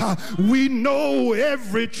rock, we know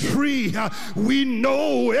every tree, we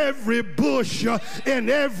know every bush and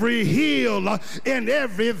every hill and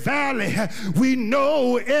every valley. We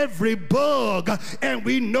know every bug, and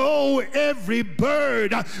we know every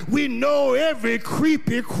bird. We know every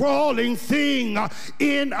creepy crawling thing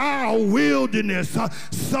in our wilderness.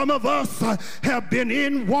 Some of us have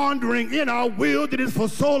been wandering in our wilderness for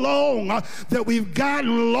so long that we've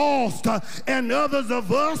gotten lost, and others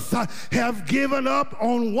of us have given up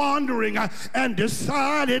on wandering and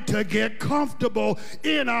decided to get comfortable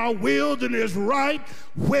in our wilderness right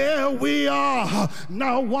where we are.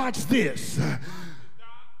 Now watch this.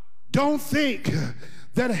 Don't think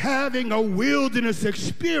that having a wilderness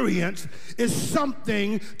experience is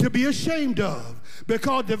something to be ashamed of.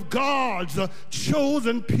 Because if God's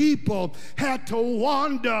chosen people had to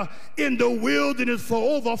wander in the wilderness for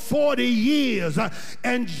over 40 years,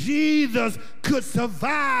 and Jesus could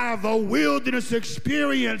survive a wilderness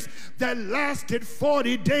experience that lasted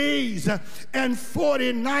 40 days and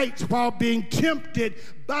 40 nights while being tempted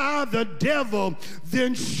by the devil,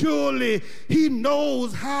 then surely he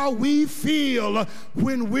knows how we feel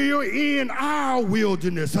when we're in our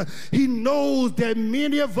wilderness. He knows that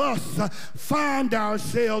many of us find find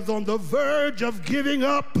ourselves on the verge of giving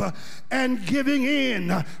up and giving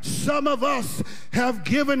in. Some of us have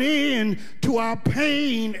given in to our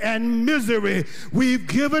pain and misery. We've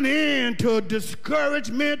given in to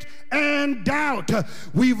discouragement and doubt.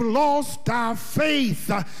 We've lost our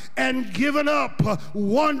faith and given up,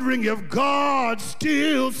 wondering if God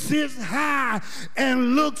still sits high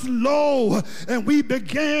and looks low. And we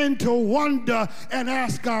began to wonder and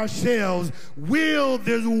ask ourselves, will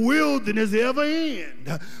this wilderness ever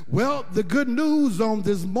end? Well, the good news on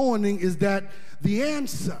this morning is that the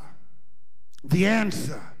answer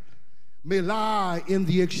may lie in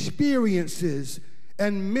the experiences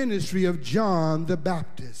and ministry of John the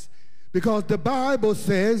Baptist, because the Bible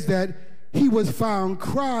says that he was found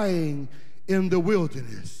crying in the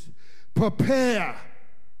wilderness. Prepare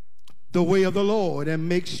the way of the Lord and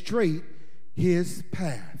make straight his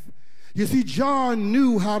path. You see, John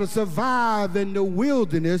knew how to survive in the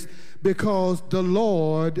wilderness because the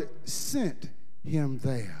Lord sent him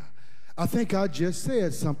there. I think I just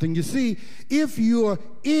said something. You see, if you're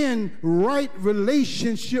in right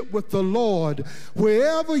relationship with the Lord,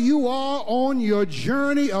 wherever you are on your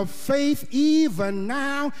journey of faith, even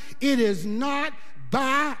now, it is not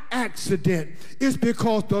by accident. It's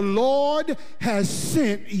because the Lord has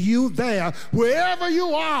sent you there. Wherever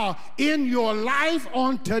you are in your life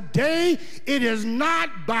on today, it is not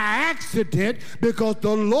by accident, because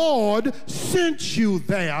the Lord sent you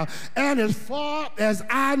there. And as far as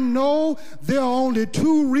I know, there are only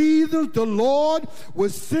two reasons the Lord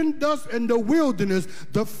would send us in the wilderness.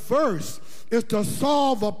 The first is to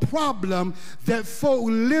solve a problem that folk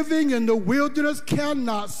living in the wilderness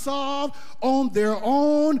cannot solve on their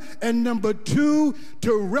own. And number two,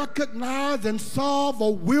 to recognize and solve a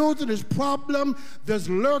wilderness problem that's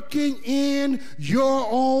lurking in your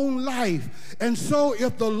own life. And so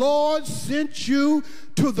if the Lord sent you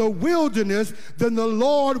to the wilderness, then the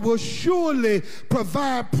Lord will surely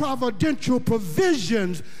provide providential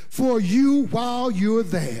provisions for you while you're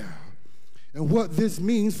there. And what this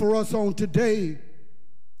means for us on today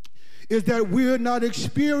is that we're not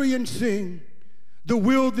experiencing the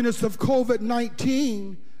wilderness of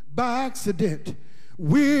COVID-19 by accident.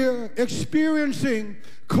 We're experiencing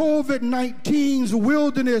COVID-19's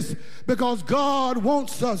wilderness because God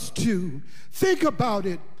wants us to. Think about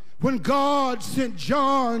it. When God sent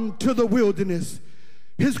John to the wilderness,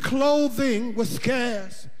 his clothing was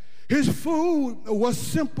scarce. His food was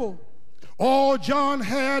simple. All John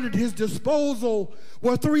had at his disposal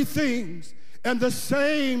were three things, and the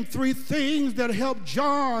same three things that helped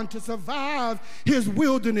John to survive his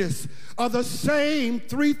wilderness are the same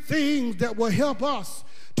three things that will help us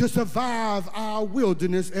to survive our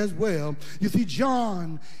wilderness as well. You see,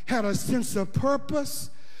 John had a sense of purpose,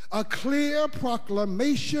 a clear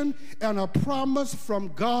proclamation, and a promise from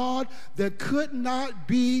God that could not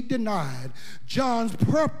be denied. John's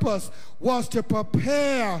purpose was to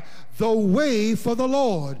prepare the way for the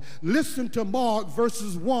Lord. Listen to Mark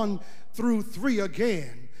verses 1 through 3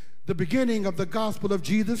 again. The beginning of the gospel of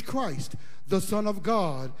Jesus Christ, the Son of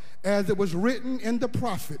God, as it was written in the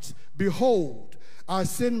prophets, "Behold, I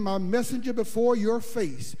send my messenger before your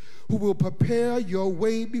face, who will prepare your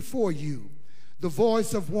way before you. The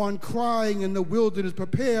voice of one crying in the wilderness,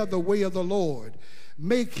 prepare the way of the Lord,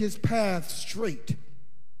 make his path straight."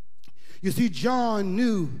 You see, John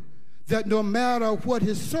knew that no matter what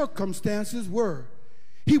his circumstances were,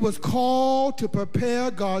 he was called to prepare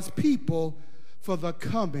God's people for the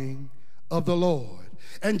coming of the Lord.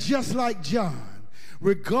 And just like John,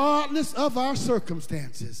 regardless of our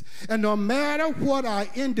circumstances, and no matter what our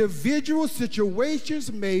individual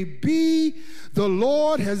situations may be, the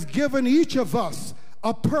Lord has given each of us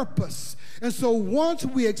a purpose. And so once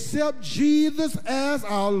we accept Jesus as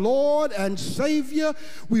our Lord and Savior,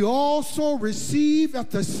 we also receive at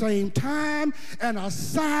the same time an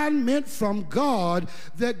assignment from God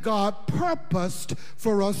that God purposed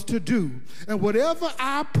for us to do. And whatever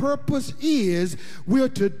our purpose is, we're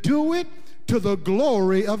to do it to the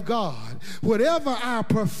glory of God. Whatever our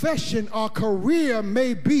profession or career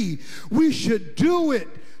may be, we should do it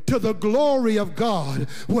to the glory of God.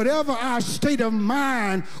 Whatever our state of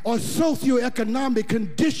mind or socioeconomic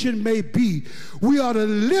condition may be, we ought to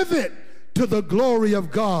live it to the glory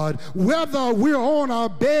of God. Whether we're on our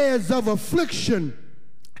beds of affliction,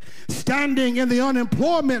 standing in the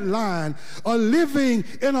unemployment line, or living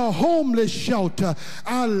in a homeless shelter,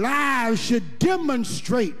 our lives should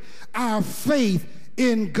demonstrate our faith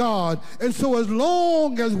in God. And so as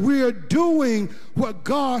long as we're doing what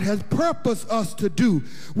God has purposed us to do,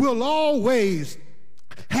 we'll always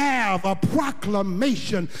have a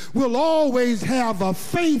proclamation. We'll always have a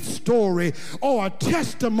faith story or a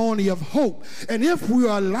testimony of hope. And if we're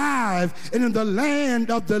alive and in the land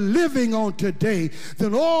of the living on today,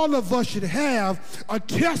 then all of us should have a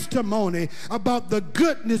testimony about the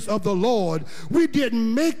goodness of the Lord. We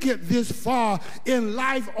didn't make it this far in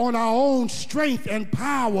life on our own strength and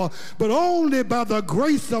power, but only by the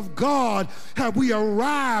grace of God have we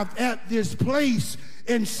arrived at this place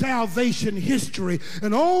in salvation history.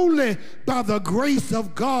 And only by the grace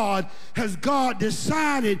of God has God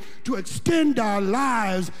decided to extend our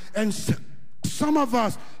lives. And some of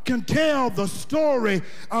us can tell the story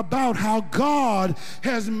about how God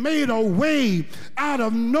has made a way out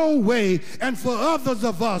of no way, and for others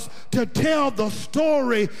of us to tell the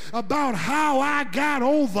story about how I got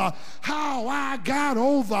over.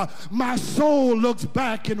 My soul looks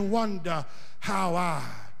back and wonder how I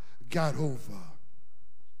got over.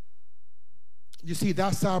 You see,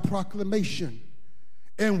 that's our proclamation,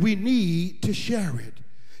 and we need to share it.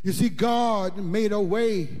 You see, God made a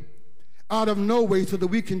way out of no way so that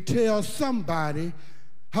we can tell somebody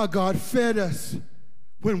how God fed us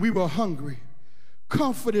when we were hungry,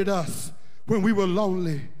 comforted us when we were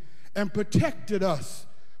lonely, and protected us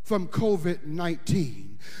from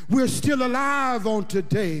COVID-19. We're still alive on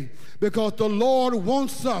today because the Lord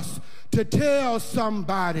wants us to tell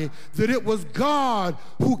somebody that it was God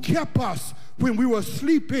who kept us when we were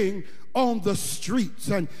sleeping on the streets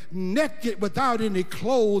and naked without any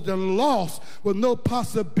clothes and lost with no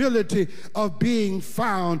possibility of being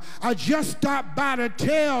found. I just stopped by to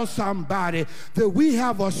tell somebody that we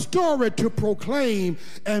have a story to proclaim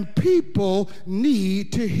and people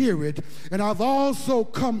need to hear it. And I've also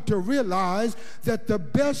come to realize that the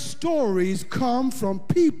best stories come from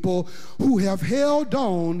people who have held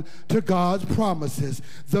on to God's promises.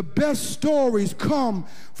 The best stories come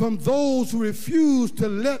from those who refuse to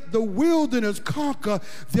let the wilderness conquer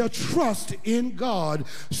their trust in God.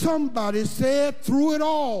 Somebody said, through it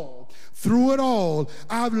all,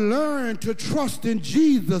 I've learned to trust in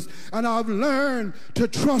Jesus, and I've learned to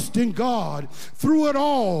trust in God. Through it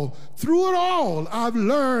all, I've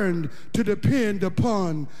learned to depend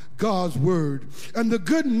upon God's word. And the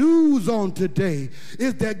good news on today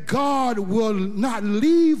is that God will not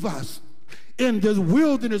leave us in this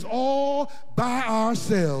wilderness all by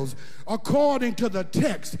ourselves. According to the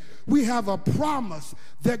text, we have a promise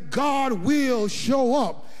that God will show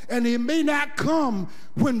up, and he may not come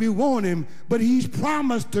when we want him, but he's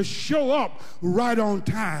promised to show up right on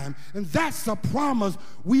time. And that's a promise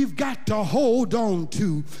we've got to hold on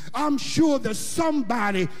to. I'm sure that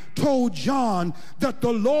somebody told John that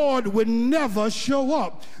the Lord would never show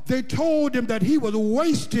up. They told him that he was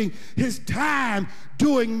wasting his time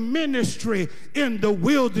doing ministry in the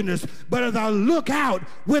wilderness. But as I look out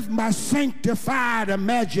with my sanctified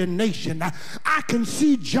imagination, I can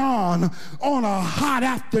see John on a hot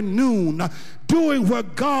afternoon doing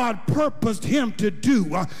what God purposed him to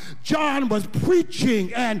do. John was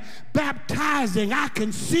preaching and baptizing. I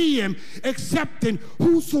can see him accepting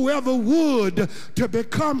whosoever would to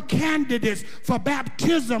become candidates for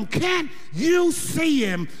baptism. Can't you see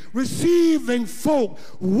him receiving folk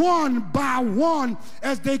one by one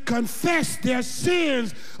as they confess their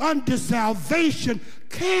sins unto salvation?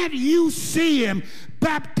 Can't you see him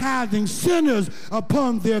baptizing sinners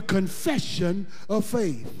upon their confession of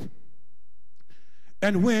faith?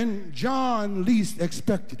 And when John least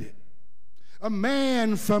expected it, a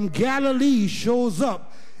man from Galilee shows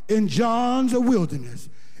up in John's wilderness,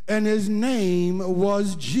 and his name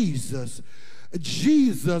was Jesus.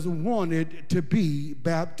 Jesus wanted to be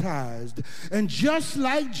baptized. And just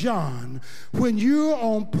like John, when you're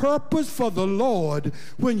on purpose for the Lord,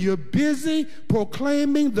 when you're busy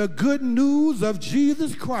proclaiming the good news of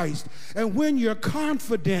Jesus Christ, and when you're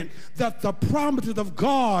confident that the promises of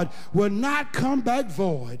God will not come back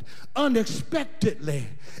void, unexpectedly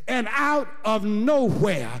and out of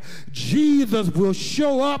nowhere, Jesus will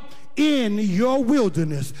show up in your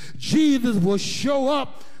wilderness. Jesus will show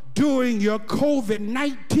up during your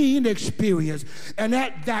COVID-19 experience. And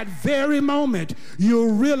at that very moment,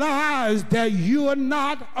 you'll realize that you are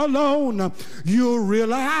not alone. You'll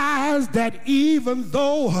realize that even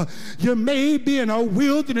though you may be in a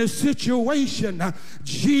wilderness situation,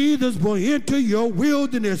 Jesus will enter your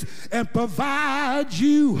wilderness and provide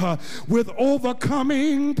you with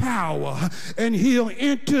overcoming power. And he'll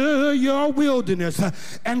enter your wilderness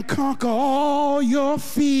and conquer all your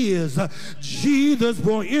fears. Jesus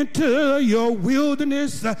will enter enter your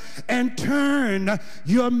wilderness and turn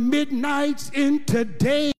your midnights into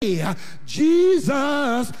day.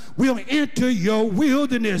 Jesus will enter your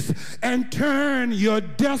wilderness and turn your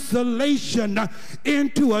desolation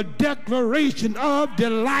into a declaration of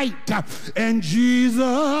delight. And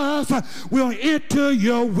Jesus will enter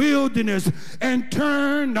your wilderness and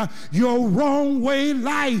turn your wrong way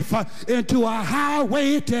life into a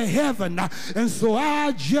highway to heaven. And so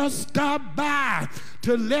I just stopped by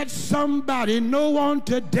to let somebody know on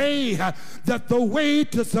today that the way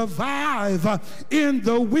to survive in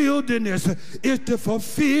the wilderness is to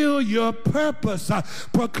fulfill your purpose,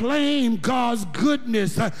 proclaim God's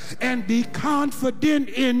goodness, and be confident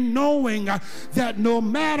in knowing that no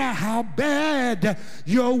matter how bad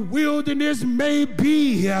your wilderness may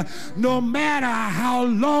be, no matter how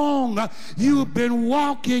long you've been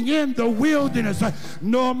walking in the wilderness,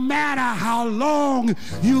 no matter how long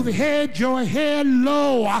you've had your head low,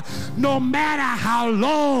 no matter how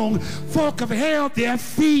long folk have held their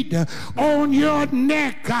feet on your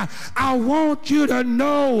neck, I want you to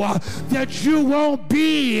know that you won't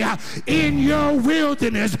be in your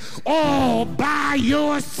wilderness all by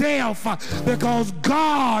yourself, because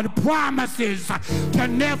God promises to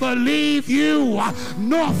never leave you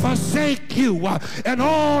nor forsake you. And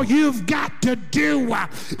all you've got to do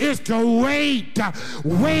is to wait,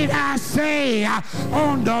 I say,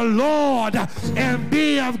 on the Lord, and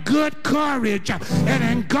be of good courage. And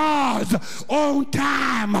in God's own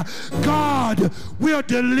time, God will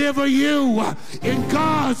deliver you. In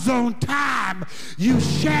God's own time, you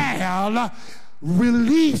shall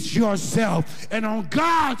release yourself. And on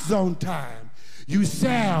God's own time, you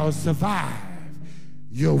shall survive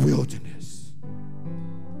your wilderness.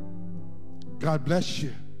 God bless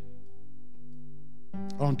you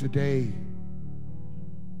on today,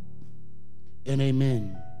 and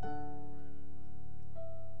amen.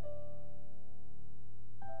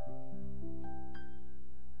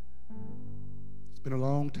 It's been a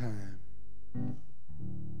long time,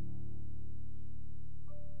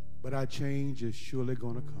 but our change is surely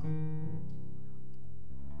going to come.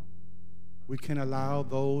 We can allow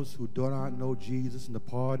those who do not know Jesus and the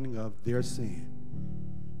pardoning of their sin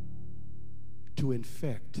to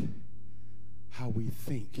infect how we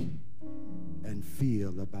think and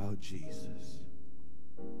feel about Jesus.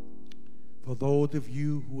 For those of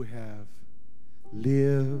you who have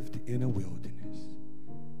lived in a wilderness,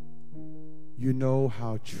 you know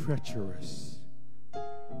how treacherous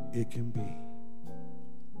it can be.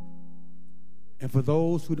 And for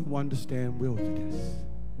those who don't understand wilderness,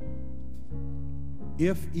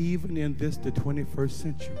 if even in this, the 21st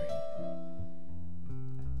century,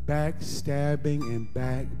 backstabbing and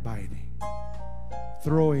backbiting,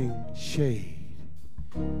 throwing shade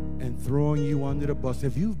and throwing you under the bus,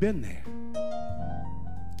 if you've been there,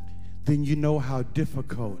 then you know how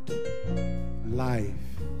difficult life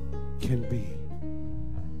can be.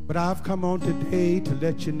 But I've come on today to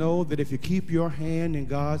let you know that if you keep your hand in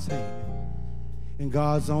God's hand, in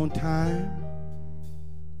God's own time,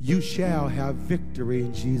 you shall have victory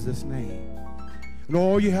in Jesus' name. And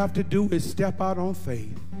all you have to do is step out on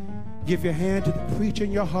faith, give your hand to the preacher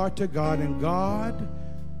in your heart to God, and God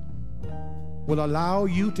will allow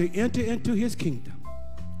you to enter into his kingdom.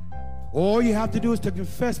 All you have to do is to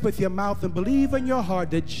confess with your mouth and believe in your heart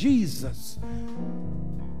that Jesus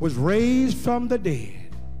was raised from the dead,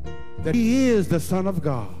 that he is the Son of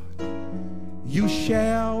God. You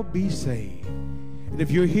shall be saved. And if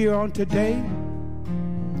you're here on today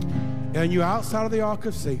and you're outside of the ark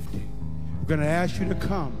of safety, we're going to ask you to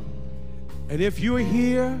come. And if you're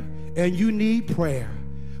here and you need prayer,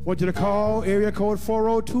 I want you to call area code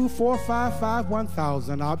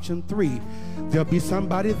 402-455-1000, option 3. There'll be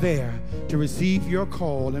somebody there to receive your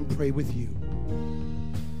call and pray with you.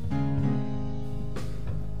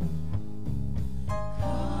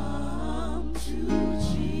 Come to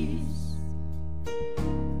Jesus.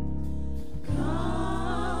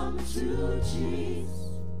 Come to Jesus.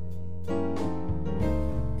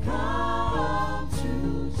 Come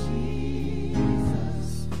to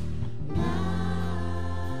Jesus now.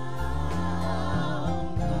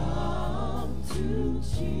 Come to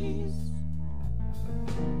Jesus.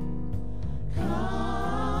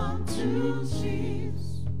 Come to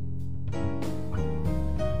Jesus.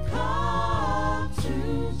 Come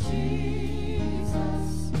to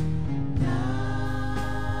Jesus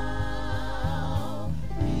now.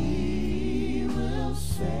 He will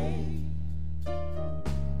save.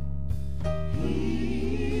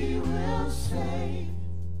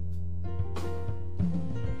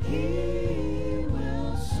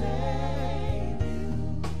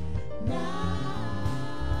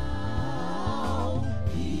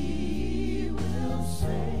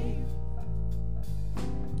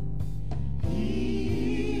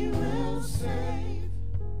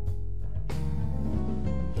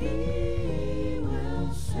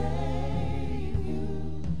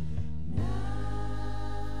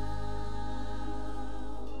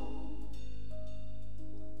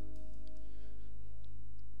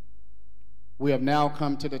 We have now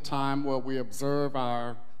come to the time where we observe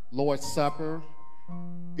our Lord's Supper.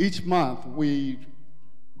 Each month, we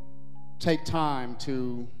take time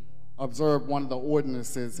to observe one of the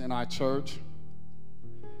ordinances in our church.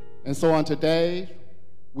 And so on today,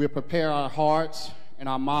 we'll prepare our hearts and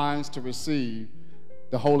our minds to receive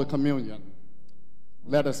the Holy Communion.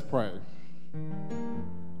 Let us pray.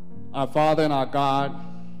 Our Father and our God,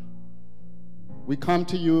 we come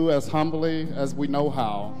to you as humbly as we know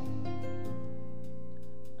how,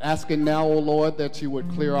 asking now, O Lord, that you would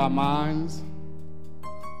clear our minds,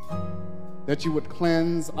 that you would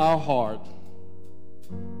cleanse our heart,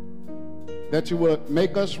 that you would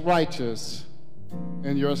make us righteous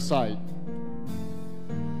in your sight,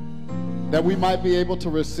 that we might be able to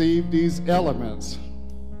receive these elements,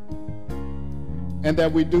 and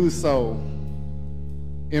that we do so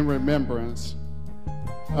in remembrance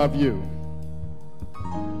of you.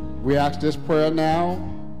 We ask this prayer now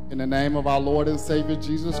in the name of our Lord and Savior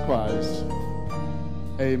Jesus Christ.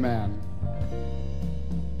 Amen.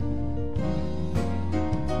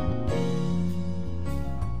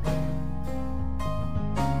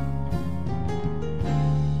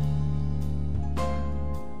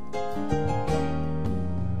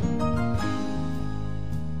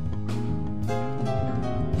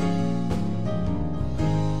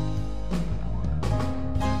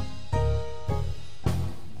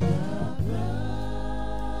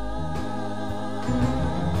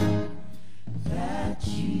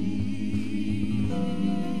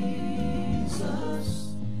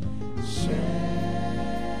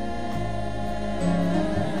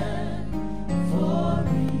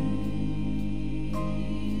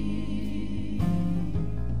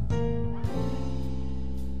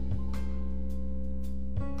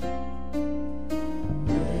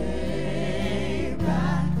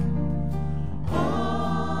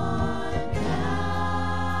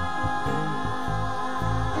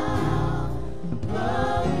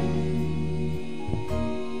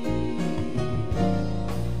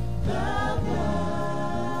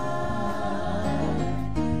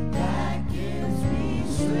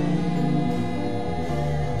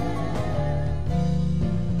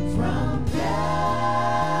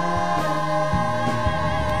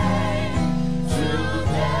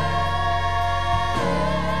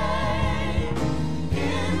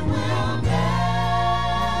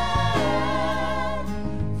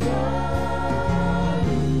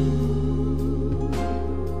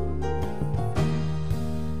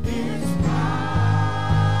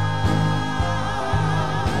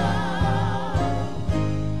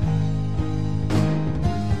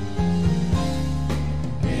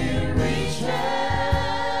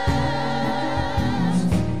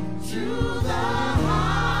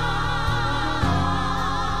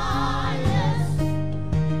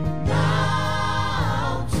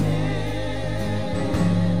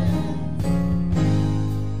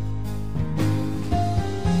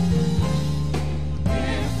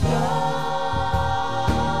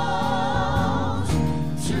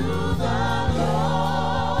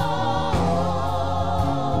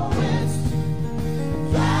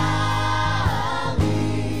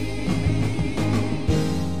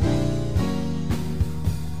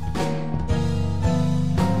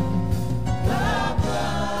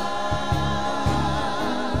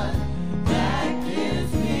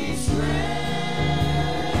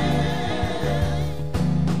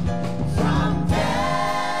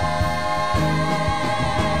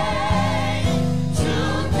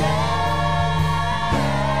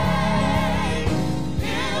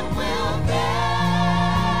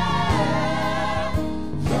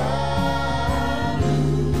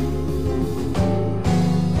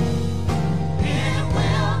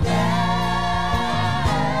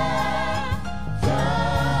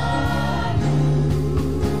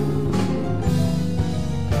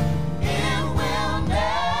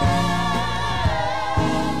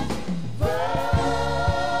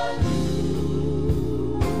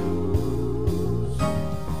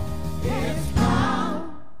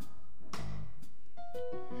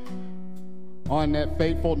 On that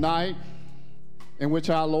fateful night in which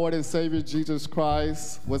our Lord and Savior Jesus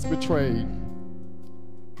Christ was betrayed,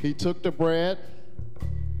 he took the bread,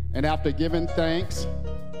 and after giving thanks,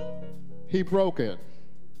 he broke it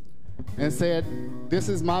and said, "This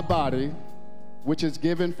is my body, which is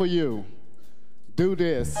given for you. Do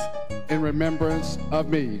this in remembrance of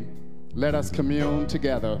me." Let us commune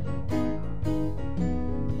together.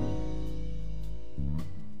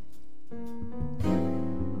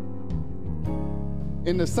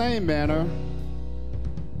 In the same manner,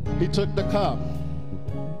 he took the cup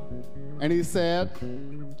and he said,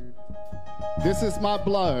 "This is my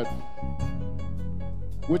blood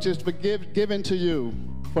which is given to you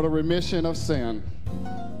for the remission of sin.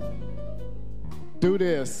 Do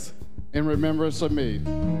this in remembrance of me.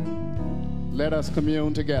 Let us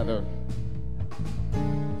commune together.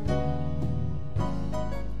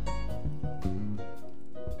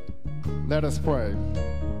 Let us pray.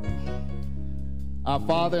 Our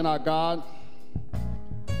Father and our God,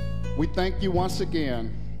 we thank you once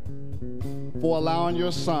again for allowing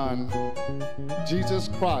your Son, Jesus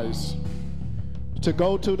Christ, to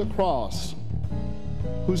go to the cross,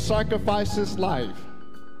 who sacrificed his life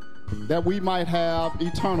that we might have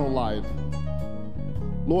eternal life.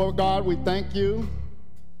 Lord God, we thank you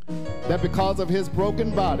that because of his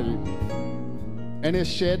broken body and his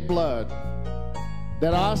shed blood,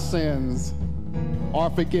 that our sins are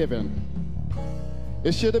forgiven.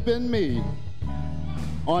 It should have been me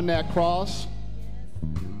on that cross,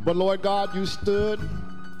 but Lord God, you stood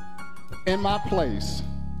in my place,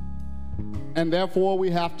 and therefore we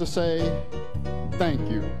have to say thank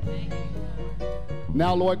you.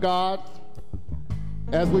 Now, Lord God,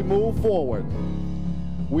 as we move forward,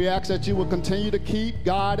 we ask that you will continue to keep,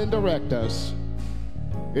 guide, and direct us.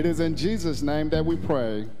 It is in Jesus' name that we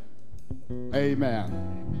pray.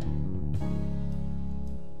 Amen.